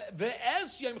adar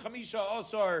ve'es yom chamisha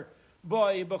asar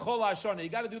by b'chol hashana. You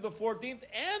got to do the 14th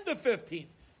and the 15th.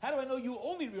 How do I know you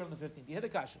only read on the 15th? You hit the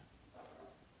kasha.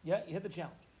 Yeah, you hit the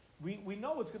challenge. We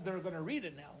know they're going to read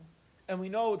it now, and we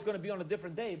know it's going to be on a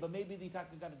different day, but maybe the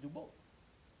Taka got to do both.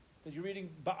 Because you're reading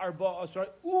ba'arba asar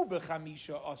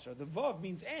u'bechamisha asar. The vav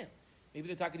means and. Maybe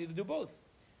the Taka need to do both.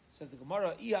 Says the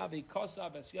Gemara, if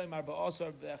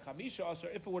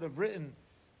it would have written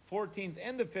 14th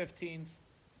and the 15th,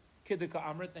 Kidduka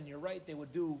Amrit, then you're right, they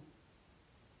would do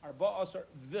Arba Asar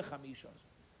v'chamisha asar.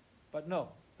 But no,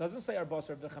 doesn't say Arba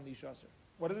Asar v'chamisha Asar.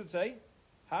 What does it say?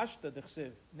 Hashta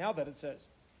d'chsiv. Now that it says,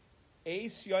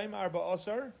 Eis Yom Arba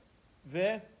Asar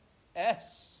ve'es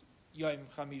Yom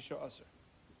Chamisha Asar.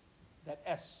 That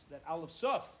S, that Aleph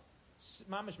Suf,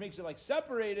 Mamish makes it like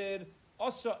separated.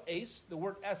 Asa Eis, the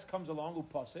word S comes along,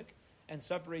 upasik, and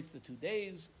separates the 2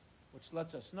 days, which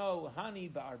lets us know,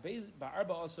 Hani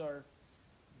ba'arba Asar,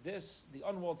 this, the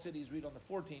unwalled cities read on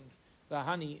the 14th,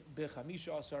 Vahani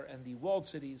b'chamisha Asar, and the walled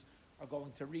cities are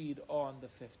going to read on the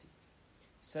 15th.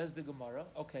 Says the Gemara,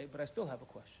 okay, but I still have a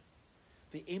question.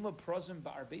 The Ema Prozim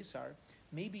ba'arbesar,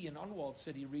 maybe an unwalled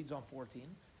city reads on 14,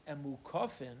 and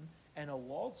Mukafin and a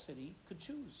walled city could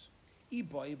choose.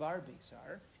 Ibai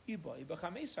ba'arbesar, Ibai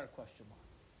b'chamesar, question mark.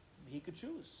 He could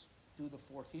choose. Do the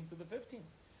 14th to the 15th.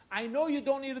 I know you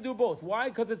don't need to do both. Why?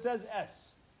 Because it says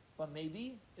S. But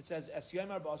maybe it says S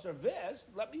Yom Arba Asar V'es.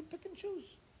 Let me pick and choose.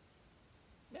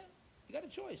 Yeah, you got a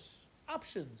choice.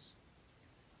 Options.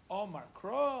 Omar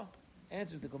Kra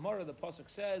answers the Gemara. The pasuk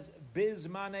says,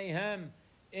 Bizmanehem,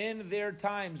 in their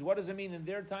times. What does it mean in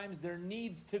their times? There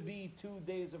needs to be 2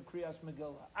 days of Kriyas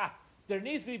Megillah. There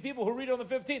needs to be people who read on the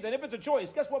 15th. And if it's a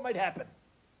choice, guess what might happen?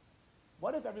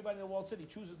 What if everybody in the walled city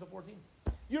chooses the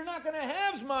 14th? You're not going to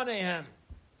have Zmanehem.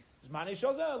 Zmanei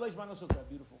Shazah, Zmanei Shazah.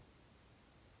 Beautiful.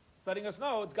 It's letting us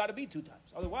know it's got to be 2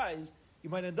 times. Otherwise, you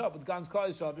might end up with Gans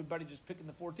Klal, so everybody just picking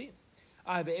the 14th.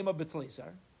 I have Ema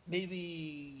B'Tleisar.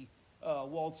 Maybe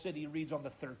walled city reads on the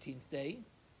 13th day.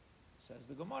 Says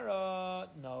the Gemara,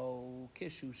 no,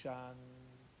 Kishushan,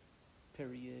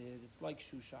 period. It's like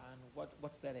Shushan.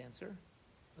 What's that answer?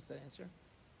 What's that answer?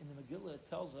 In the Megillah, it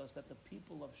tells us that the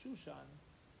people of Shushan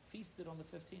feasted on the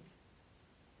 15th.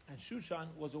 And Shushan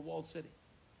was a walled city.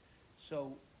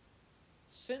 So,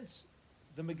 since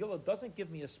the Megillah doesn't give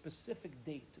me a specific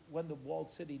date when the walled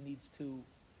city needs to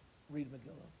read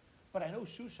Megillah, but I know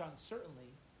Shushan certainly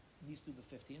needs to do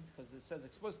the 15th, because it says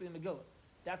explicitly in Megillah,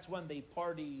 that's when they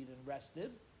partied and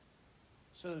rested.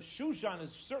 So Shushan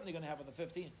is certainly going to have on the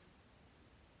 15th.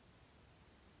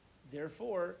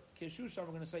 Therefore, Kishushan, we're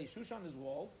going to say Shushan is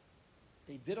walled.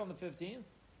 They did on the 15th.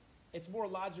 It's more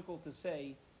logical to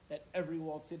say that every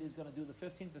walled city is going to do the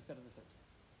 15th instead of the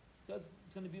 15th. Because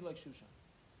it's going to be like Shushan.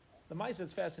 The Maisa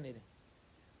is fascinating.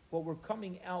 What we're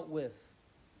coming out with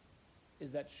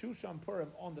is that Shushan Purim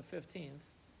on the 15th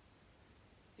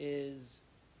is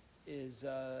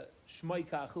Shmoi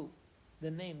Kachu.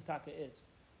 The name Taka is.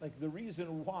 Like the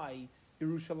reason why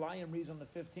Yerushalayim reads on the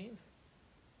 15th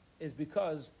is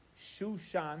because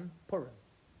Shushan Purim.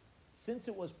 Since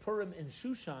it was Purim in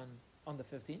Shushan on the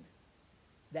 15th,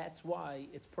 that's why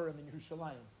it's Purim in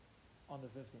Yerushalayim on the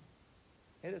 15th.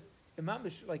 It is. Imam,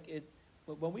 like it,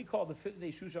 when we call the 5th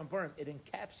day Shushan Purim, it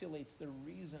encapsulates the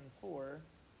reason for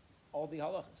all the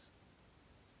halachas.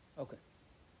 Okay.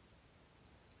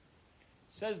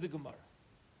 Says the Gemara.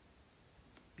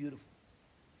 Beautiful.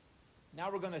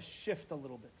 Now we're going to shift a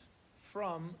little bit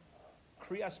from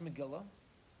Kriyas Megillah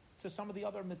to some of the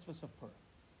other mitzvahs of Purim.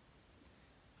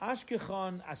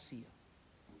 Ashkechon Asiya.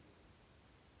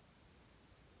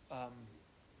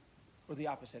 Or the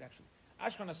opposite, actually.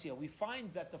 Ashkechon Asiya. We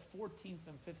find that the 14th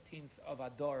and 15th of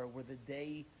Adar were the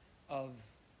day of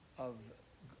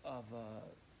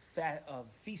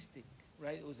feasting,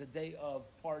 right? It was a day of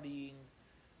partying.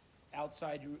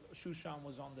 Outside Shushan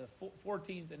was on the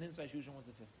 14th, and inside Shushan was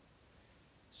the 15th.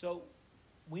 So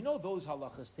we know those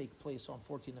halachas take place on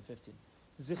 14 and 15.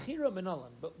 Zechira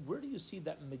Menalan, but where do you see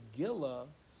that Megillah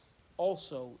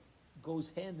also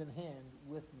goes hand in hand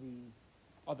with the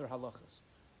other halachas?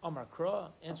 Amar Kra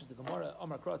answers the Gemara.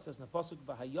 Amar Kra, it says in the pasuk,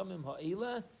 "V'hayamim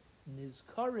ha'ela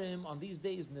nizkarim." On these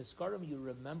days, nizkarim, you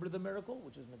remember the miracle,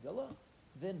 which is Megillah.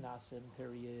 V'nasim,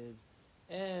 period,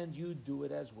 and you do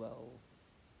it as well.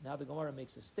 Now the Gemara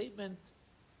makes a statement,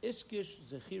 Iskish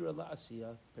Zechira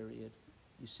la'asiyah, period.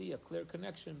 You see a clear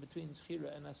connection between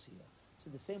Zechira and Asiyah. So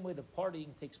the same way the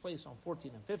partying takes place on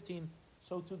 14 and 15,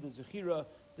 so too the Zechira,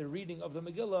 the reading of the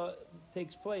Megillah,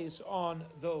 takes place on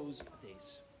those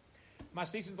days.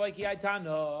 Maslisin Blaiki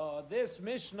Aitana, this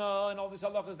Mishnah and all these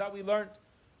halachas that we learned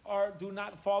do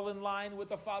not fall in line with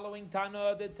the following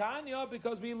Tana, the Tanya,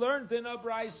 because we learned in a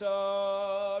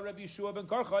Brisa, Rabbi Yeshua ben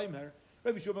Karchaimer.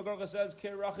 Rabbi Yeshua ben Karcha says,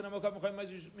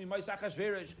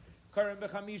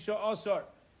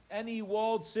 any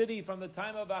walled city from the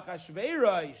time of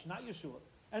Achashverosh, not Yeshua,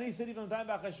 any city from the time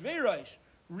of Achashverosh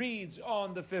reads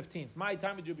on the 15th. My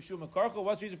time with Rabbi Yeshua ben Karcha.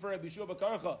 What's the reason for Rabbi Yeshua ben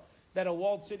Karcha that a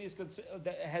walled city is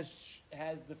that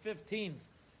has the 15th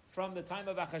from the time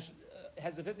of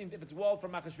has the 15th if it's walled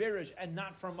from Achashverosh and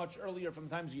not from much earlier from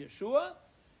the times of Yeshua?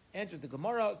 Answers the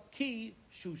Gemara, Ki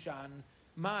Shushan.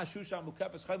 Ma Shushan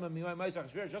Mukafes Chayma Mimai Mais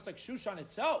Achashverosh. Just like Shushan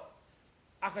itself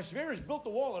Achashverosh built the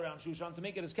wall around Shushan to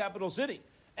make it his capital city.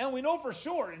 And we know for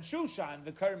sure in Shushan,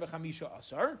 V'karim b'chamisha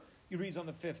asar, he reads on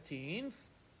the 15th,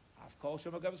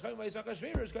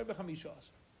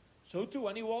 so too,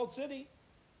 any walled city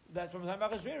that from the time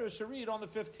of Achashverosh should read on the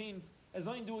 15th has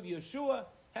nothing to do with Yeshua,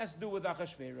 has to do with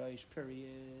Achashverosh,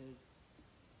 period.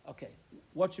 Okay,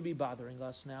 what should be bothering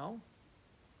us now?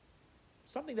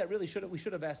 Something that really we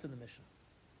should have asked in the Mishnah.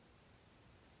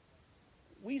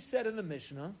 We said in the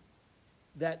Mishnah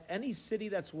that any city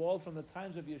that's walled from the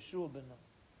times of Yeshua ben Nun.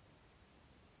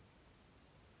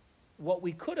 What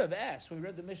we could have asked when we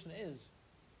read the Mishnah is,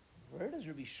 where does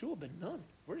Rabbi Shua ben Nun?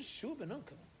 Where does Shua ben Nun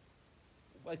come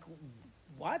in? Like,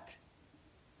 what?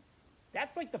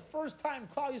 That's like the first time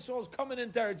Klal Yisrael is coming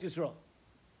into Eretz Yisrael.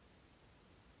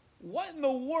 What in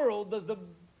the world does the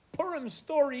Purim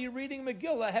story reading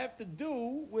Megillah have to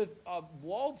do with a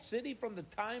walled city from the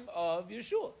time of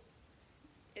Yeshua?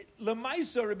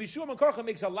 Lemaisa, Rabbi Shua ben Karcha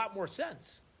makes a lot more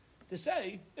sense to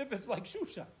say if it's like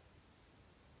Shushan.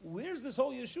 Where's this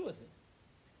whole Yeshua thing?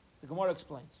 The Gemara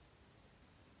explains.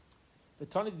 The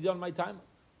Tana did on my time.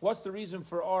 What's the reason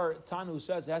for our Tana who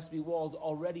says it has to be walled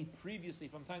already previously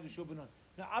from time to Yeshua ben Nun?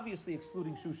 Now, obviously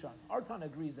excluding Shushan. Our Tana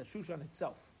agrees that Shushan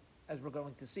itself, as we're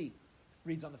going to see,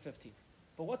 reads on the 15th.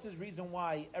 But what's his reason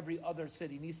why every other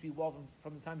city needs to be walled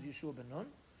from the times of Yeshua ben Nun?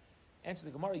 Answer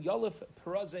the Gemara, Yolif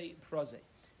Praze Praze.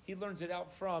 He learns it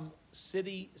out from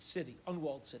city,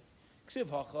 unwalled city. Ksiv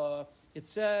Hacha, it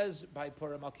says by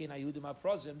Purim Alkein Yehudim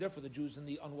HaPrazim, therefore the Jews in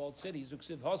the unwalled cities,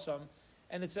 Uksiv Hasam,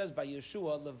 and it says by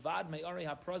Yeshua, Levad Me'ari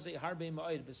HaPraze Harbe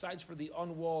Ma'id, besides for the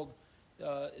unwalled,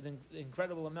 an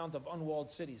incredible amount of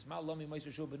unwalled cities. Ma'alami Ma'is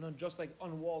Yeshua ben Nun, just like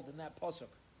unwalled in that pasuk.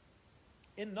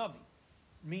 In Navi,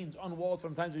 means unwalled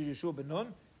from times of Yeshua ben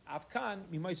Nun. Afkan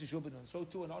Mimais Yeshua ben Nun. So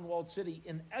too an unwalled city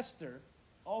in Esther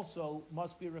also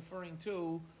must be referring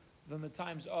to the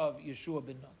times of Yeshua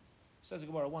ben Nun. Says the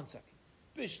Gemara, 1 second.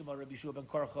 Bishma Rabbi Shua ben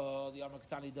Karcha, the Amar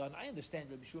Katani done. I understand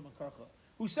Rabbi Shua ben Karcha,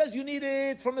 who says you need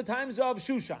it from the times of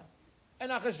Shushan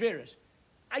and Achashverosh.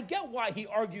 I get why he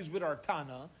argues with our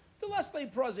Tana. The less they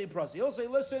prazi. He'll say,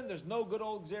 listen, there's no good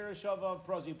old Gzera Shava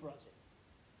prazi.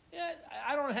 Yeah,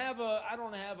 I don't have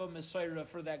a Messiah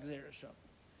for that Gzera Shava.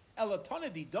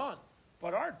 Elatana di done,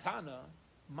 but our Tana,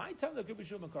 my Tana Rabbi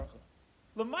Shua ben Karcha.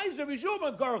 Lemais Rabbi Shua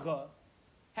ben Karcha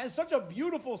has such a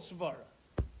beautiful svara.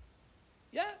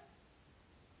 Yeah?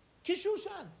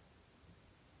 Kishushan.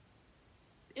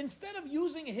 Instead of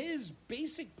using his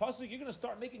basic pasuk, you're going to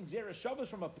start making Zera Shavas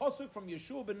from a pasuk from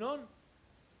Yeshua ben Nun.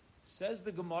 Says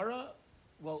the Gemara,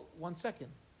 well, 1 second.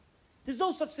 There's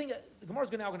no such thing. The Gemara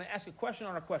is now going to ask a question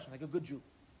on a question, like a good Jew.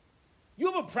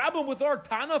 You have a problem with our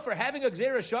Tana for having a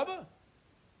Gzera Shava?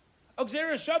 A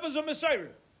Gzera Shava is a Messiah.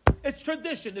 It's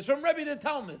tradition. It's from Rebbe to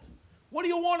Talmud. What do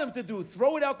you want him to do?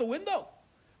 Throw it out the window?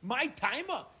 My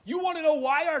timer. You want to know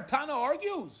why our Tana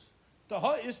argues?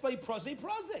 Taha Islay Praze.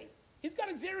 He's got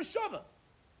a Gzera Shava.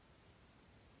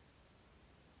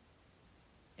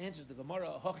 Answers the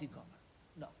Gemara, Hachi Kamar.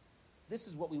 No. This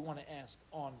is what we want to ask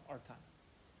on our Tana.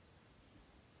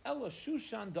 Ella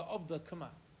Shushan da Avda Kama.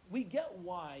 We get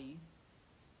why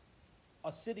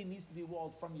a city needs to be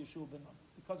walled from Yeshua ben Nun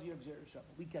because of your Gzera Shava.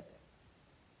 We get that.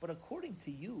 But according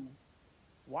to you,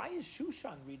 why is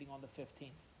Shushan reading on the 15th?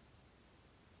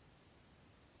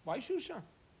 Why Shushan?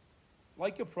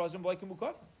 Like your Prazim, like your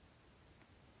Mukafim.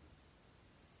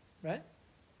 Right?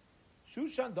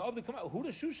 Shushan, the other come out. Who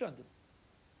does Shushan do?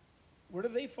 Where do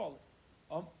they fall?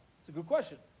 It's a good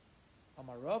question.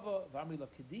 Amar Rava, Vamrila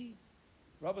Kedi.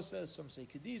 Rava says, some say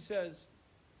Kedi says,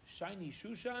 shiny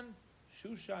Shushan.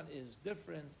 Shushan is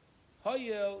different.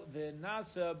 Hayel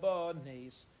v'nasa ba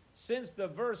nes. Since the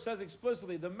verse says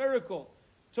explicitly, the miracle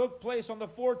took place on the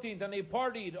 14th, and they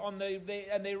partied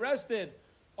and they rested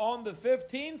on the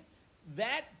 15th.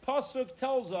 That pasuk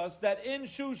tells us that in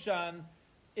Shushan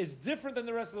is different than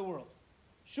the rest of the world.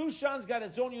 Shushan's got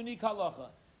its own unique halacha.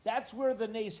 That's where the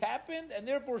nes happened, and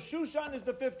therefore Shushan is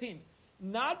the 15th.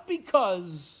 Not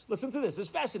because, listen to this, it's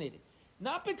fascinating.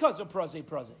 Not because of praze.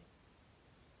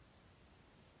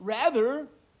 Rather,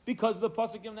 because of the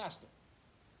pasuk in Esther.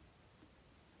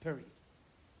 Period.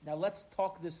 Now let's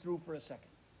talk this through for a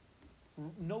second.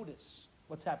 Notice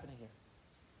what's happening here.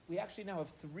 We actually now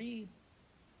have 3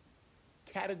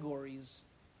 categories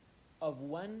of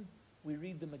when we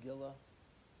read the Megillah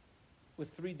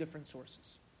with 3 different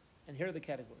sources. And here are the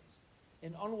categories.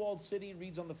 An unwalled city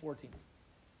reads on the 14th.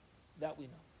 That we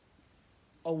know.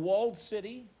 A walled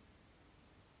city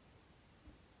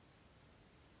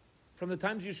from the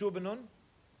times of Yeshua ben Nun,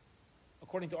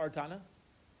 according to Artana,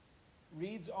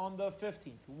 reads on the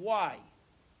 15th. Why?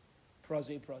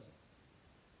 Praze.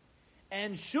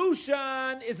 And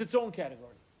Shushan is its own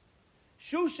category.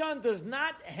 Shushan does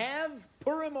not have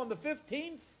Purim on the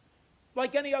 15th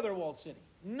like any other walled city.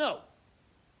 No.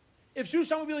 If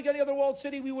Shushan would be like any other walled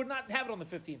city, we would not have it on the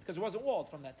 15th because it wasn't walled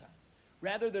from that time.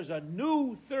 Rather, there's a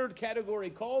new third category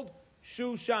called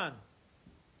Shushan.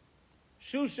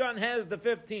 Shushan has the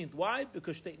 15th. Why?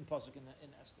 Because Shteit Pasuk in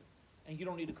Esther. And you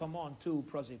don't need to come on to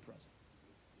Praze.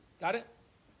 Got it?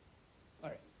 All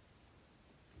right.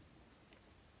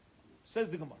 Says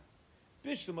the Gemara.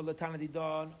 Bishlam Latana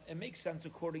Didan. It makes sense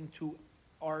according to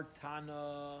our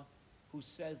Tana, who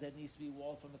says that it needs to be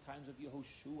walled from the times of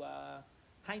Yehoshua.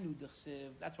 Hainu Dechsiv.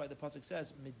 That's why the pasuk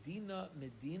says Medina,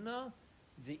 Medina,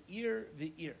 Ve'ir,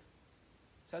 Ve'ir. It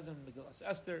says in Megillas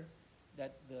Esther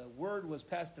that the word was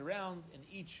passed around in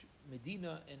each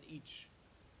Medina, in each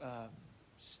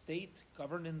state,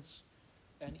 governance,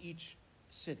 and each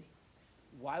city.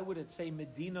 Why would it say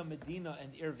Medina, Medina,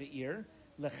 and Ir Ve'ir?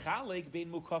 Lechalek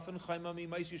bein mukafin chayma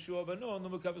mimais Yeshua banon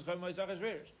lemukafis chayma mimais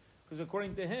Achashverosh. Because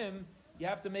according to him, you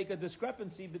have to make a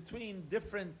discrepancy between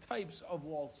different types of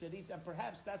walled cities, and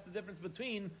perhaps that's the difference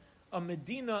between a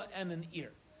Medina and an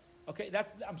Ir. Okay,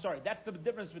 that's the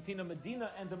difference between a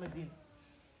Medina and a Medina.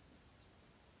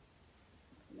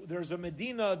 There's a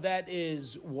Medina that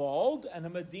is walled, and a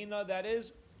Medina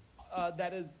there's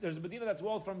a Medina that's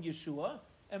walled from Yeshua,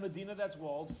 and Medina that's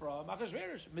walled from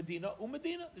Achashverosh. Medina,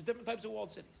 Medina. There's different types of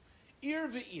walled cities. Ir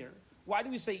ve'ir. Why do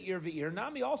we say Ir ve'ir?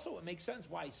 Nami also, it makes sense.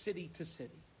 Why? City to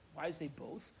city. Why say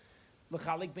both?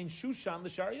 L'chalik ben Shushan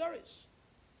l'shar yaris.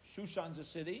 Shushan's a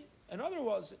city, and other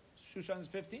was Shushan's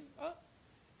 15.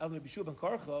 El Rabbi Shua ben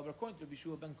Karcha, according to Rabbi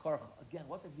Shua ben Karcha. Again,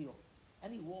 what the deal?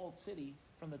 Any walled city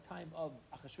from the time of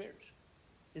Achashverosh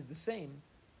is the same.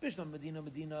 Bishlam Medina,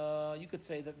 Medina. You could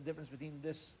say that the difference between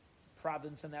this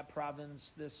province and that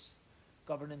province, this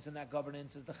governance and that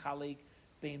governance, is the chalik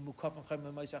bein mukaf and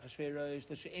chayim ma'is Achashverosh,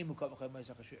 the she'em mukaf and chayim ma'is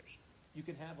Achashverosh. You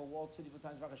can have a walled city for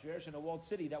times of Achashverosh and a walled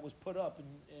city that was put up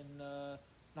in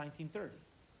 1930.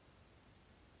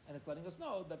 And it's letting us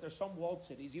know that there's some walled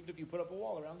cities, even if you put up a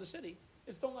wall around the city,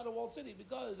 it's still not a walled city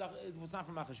because it was not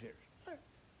from Achashverosh. Right.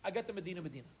 I get the Medina,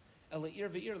 Medina. Ela ir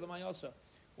ve'ir l'mayasa.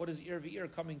 What is ir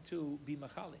ve'ir coming to be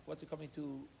machalik? What's it coming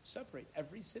to separate?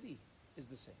 Every city is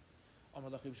the same.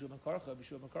 Amar lach Yeshua ben Karcha.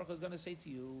 Yeshua ben Karcha is going to say to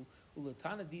you,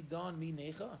 Ulatana di dan mi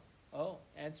necha. Oh,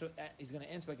 he's going to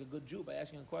answer like a good Jew by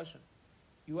asking a question.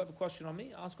 You have a question on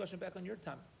me? I'll ask a question back on your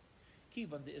Tana.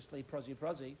 Kivan de islay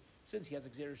prazi, since he has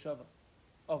Xer Shava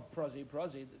of prazi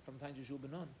from times Yeshua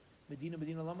ben Nun. Medina,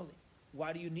 Medina lamali.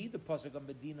 Why do you need the pasuk of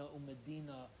Medina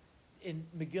Medina in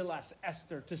Megillas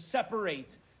Esther to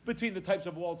separate between the types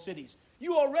of walled cities?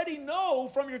 You already know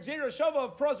from your Xer Shava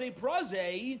of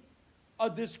prazi a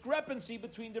discrepancy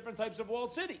between different types of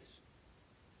walled cities.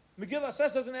 Megillah Esther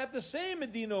doesn't have to say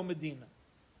Medina, Medina.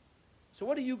 So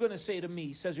what are you going to say to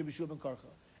me, says Rabbi Shua ben Karcha?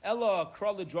 Ella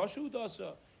kra l'drashu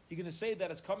dasa. You're going to say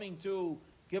that it's coming to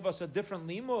give us a different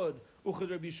limud. Uchad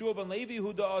Rabbi Shua ben Levi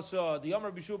hu dasa. The Yom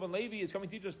Rabbi Shua ben Levi is coming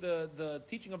to teach us the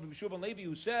teaching of Rabbi Shua ben Levi,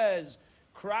 who says,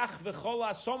 Krach v'chol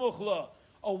ha'samuchla.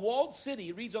 A walled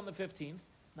city, reads on the 15th,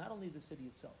 not only the city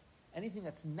itself, anything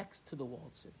that's next to the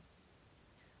walled city.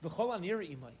 V'chol ha'nira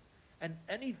imay. And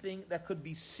anything that could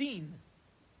be seen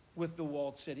with the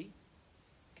walled city,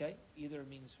 okay, either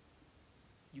means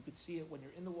you could see it when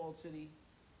you're in the walled city,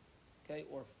 okay,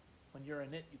 or when you're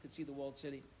in it, you could see the walled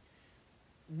city.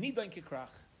 Nidan kikrach,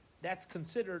 that's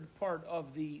considered part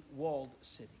of the walled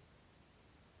city.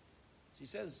 So he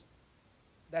says,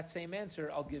 that same answer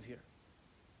I'll give here.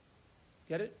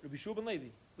 Get it? Rabbi Shua ben Levi.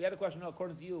 We had a question,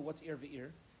 according to you, what's Ir ve'ir?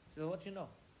 He says, I'll let you know.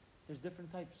 There's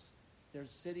different types. There's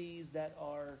cities that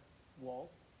are walled,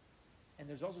 and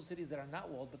there's also cities that are not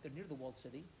walled, but they're near the walled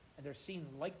city, and they're seen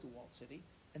like the walled city,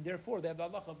 and therefore they have the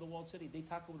halacha of the walled city. They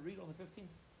taka would read on the 15th.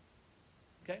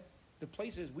 Okay? The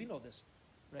places, we know this,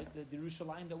 right? The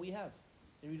Yerushalayim that we have,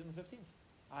 they read on the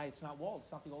 15th. It's not walled,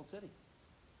 it's not the old city,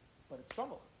 but it's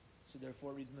samuch, so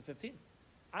therefore it reads on the 15th.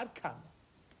 Ad kama.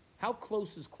 How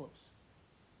close is close?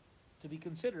 To be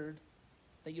considered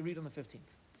that you read on the 15th.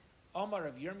 Omar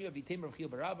of Yirmiyah, Vitem Rav Chia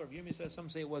bar Abba. Rav Yirmiyah says, some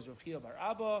say it was Rav Chia bar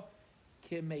Abba.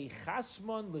 Kimei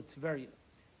Chasman l'Tveria.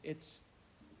 It's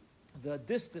the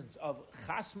distance of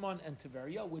Chasman and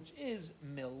Tveria, which is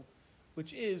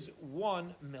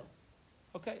 1 mil.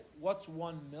 Okay, what's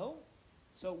 1 mil?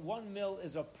 So 1 mil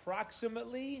is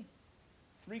approximately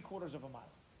 3/4 of a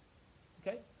mile.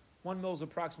 Okay, 1 mil is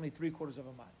approximately 3/4 of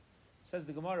a mile. Says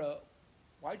the Gemara,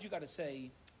 why'd you got to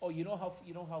say? Oh, you know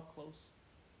how close?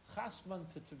 Chasman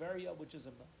to Tveria, which is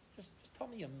a mil. Just tell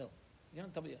me a mil. You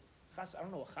don't tell me I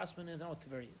don't know what Chasman is. I don't know what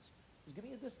Tveria is. Just give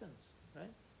me a distance,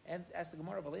 right? And ask the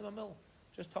Gemara, Valema mil.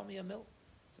 Just tell me a mil.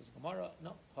 Says Gemara,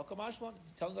 no, Hakamashman,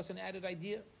 telling us an added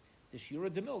idea. The Shira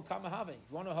Demil, Kamahave. If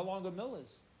you want to know how long a mill is,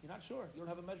 you're not sure. You don't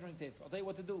have a measuring tape. I'll tell you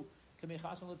what to do.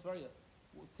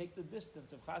 We'll take the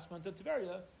distance of Chasman to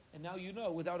Tveria, and now you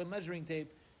know, without a measuring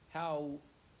tape, how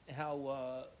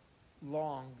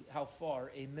long, how far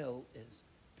a mill is.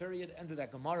 Period. End of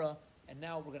that Gemara. And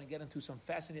now we're going to get into some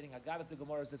fascinating Agadah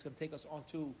Gemaras that's going to take us on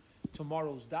to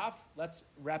tomorrow's daf. Let's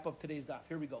wrap up today's daf.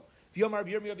 Here we go. And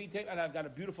I've got a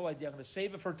beautiful idea. I'm going to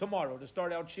save it for tomorrow to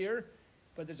start out shir.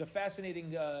 But there's a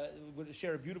fascinating, we're going to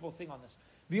share a beautiful thing on this.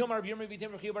 Rav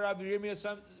Yirmiyah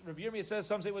says,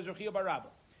 some say it was Rechia bar Rabba.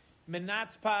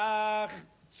 Menatzpach,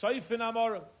 Tzoifin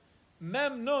Amorim.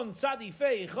 Mem Nun Tzadi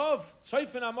Fei Chav,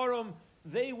 Tzoifin Amorim.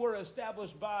 They were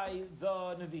established by the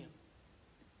Nevi'im.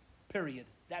 Period.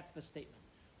 That's the statement.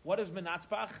 What is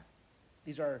Menatzpach?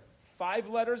 These are 5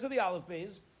 letters of the Aleph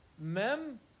Beis.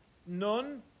 Mem,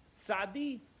 Nun,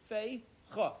 Tzadi, Fei,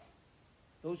 Chav.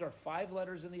 Those are 5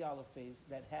 letters in the Aleph Beis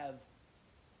that have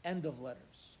end of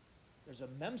letters. There's a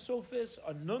Mem Sophis,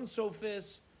 a Nun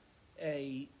Sophis,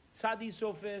 a Tzadi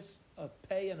Sophis, a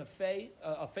Pei and a Fei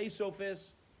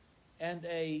Sophis, and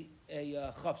a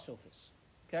Chav Sophis.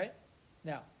 Okay?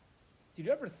 Now, did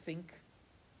you ever think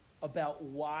about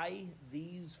why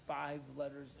these 5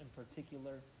 letters in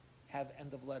particular have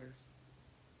end of letters?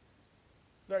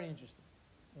 Very interesting.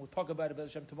 We'll talk about it B'ez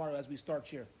Hashem tomorrow as we start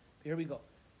here. Here we go.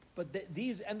 But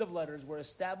these end of letters were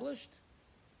established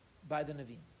by the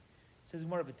Nevi'im. Says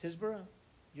Gemara B'Tizbara,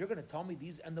 you're going to tell me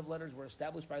these end of letters were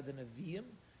established by the Nevi'im?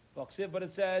 But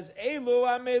it says, Elu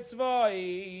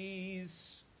ha-mitzvahs. It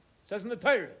says in the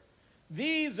Torah,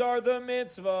 these are the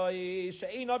mitzvahs.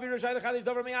 She'ein Navi Rashai l'chadish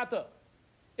davar me'ata.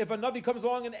 If a Navi comes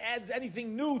along and adds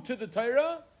anything new to the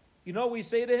Torah, you know we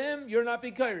say to him, you're not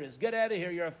Bikairis. Get out of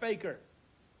here, you're a faker.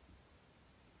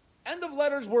 End of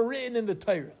letters were written in the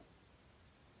Torah.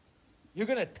 You're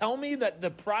going to tell me that the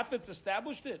prophets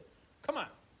established it? Come on.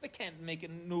 They can't make it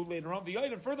new later on.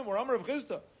 And furthermore, Amar Rav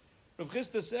Chisda. Rav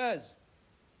Chisda says,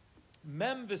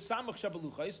 Mem v'samach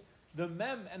shabeluchais, the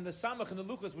Mem and the Samach and the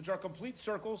Luchas, which are complete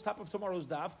circles, top of tomorrow's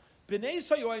daf, b'nei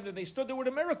sayoim, they stood there with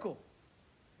a miracle.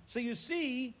 So you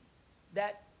see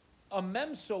that a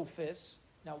Mem Sophis,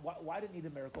 now why did it need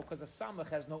a miracle? Because a Samach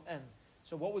has no end.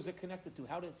 So what was it connected to?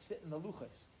 How did it sit in the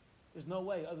Luchas? There's no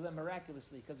way other than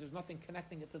miraculously, because there's nothing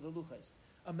connecting it to the Luchas.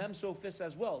 A Mem Sophis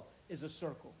as well is a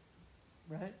circle,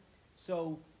 right?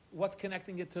 So what's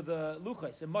connecting it to the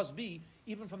Luchas? It must be,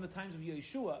 even from the times of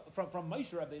Yeshua, from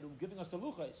Moshe Rabbeinu giving us the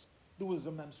Luchas, there was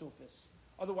a Mem Sophis.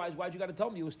 Otherwise, why'd you got to tell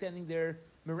me you were standing there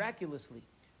miraculously?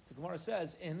 The Gemara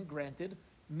says, and granted,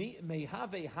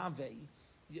 Mehave Have,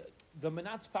 the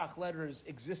Menatzpach letters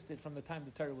existed from the time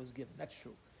the Torah was given. That's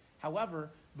true.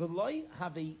 However, V'loi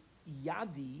Have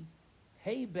Yadi,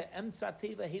 Hey be'emtza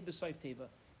teva, hey be'soif teva.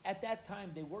 At that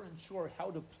time, they weren't sure how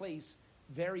to place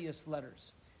various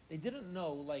letters. They didn't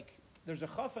know, like, there's a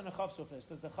chaf and a chaf sophis.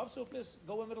 Does the chaf sophis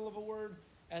go in the middle of a word,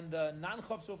 and the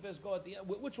non-chaf sophis go at the end?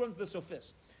 Which one's the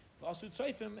sophis? V'asu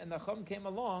tzoifim, and the chum came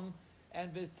along,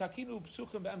 and v'takinu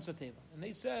psuchim be'emtza teva. And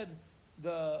they said,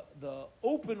 the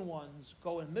open ones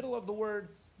go in the middle of the word,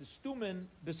 the stumin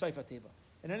be'soifa teva.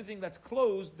 And anything that's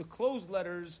closed, the closed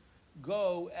letters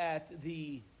go at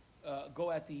the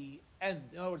end.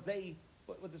 In other words,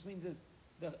 what this means is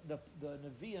the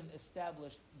Nevi'im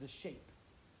established the shape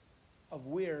of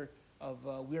where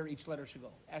each letter should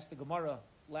go. Ask the Gemara,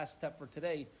 last step for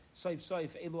today. They're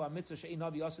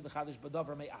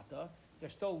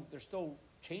still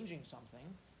changing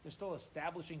something. They're still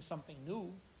establishing something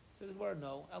new. Says the Gemara,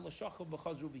 no.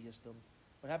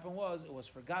 What happened was it was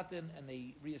forgotten and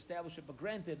they reestablished it. But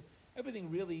granted, everything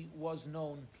really was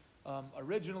known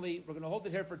originally. We're going to hold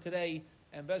it here for today,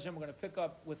 and B'ez Hashem, we're going to pick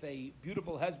up with a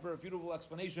beautiful hesber, a beautiful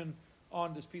explanation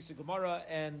on this piece of Gemara,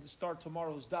 and start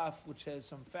tomorrow's daf, which has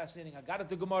some fascinating Agadah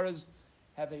Gemaras.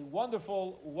 Have a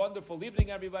wonderful, wonderful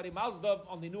evening, everybody. Mazel tov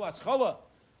on the new Aschala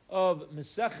of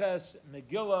Meseches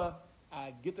Megillah.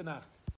 Gute Nacht.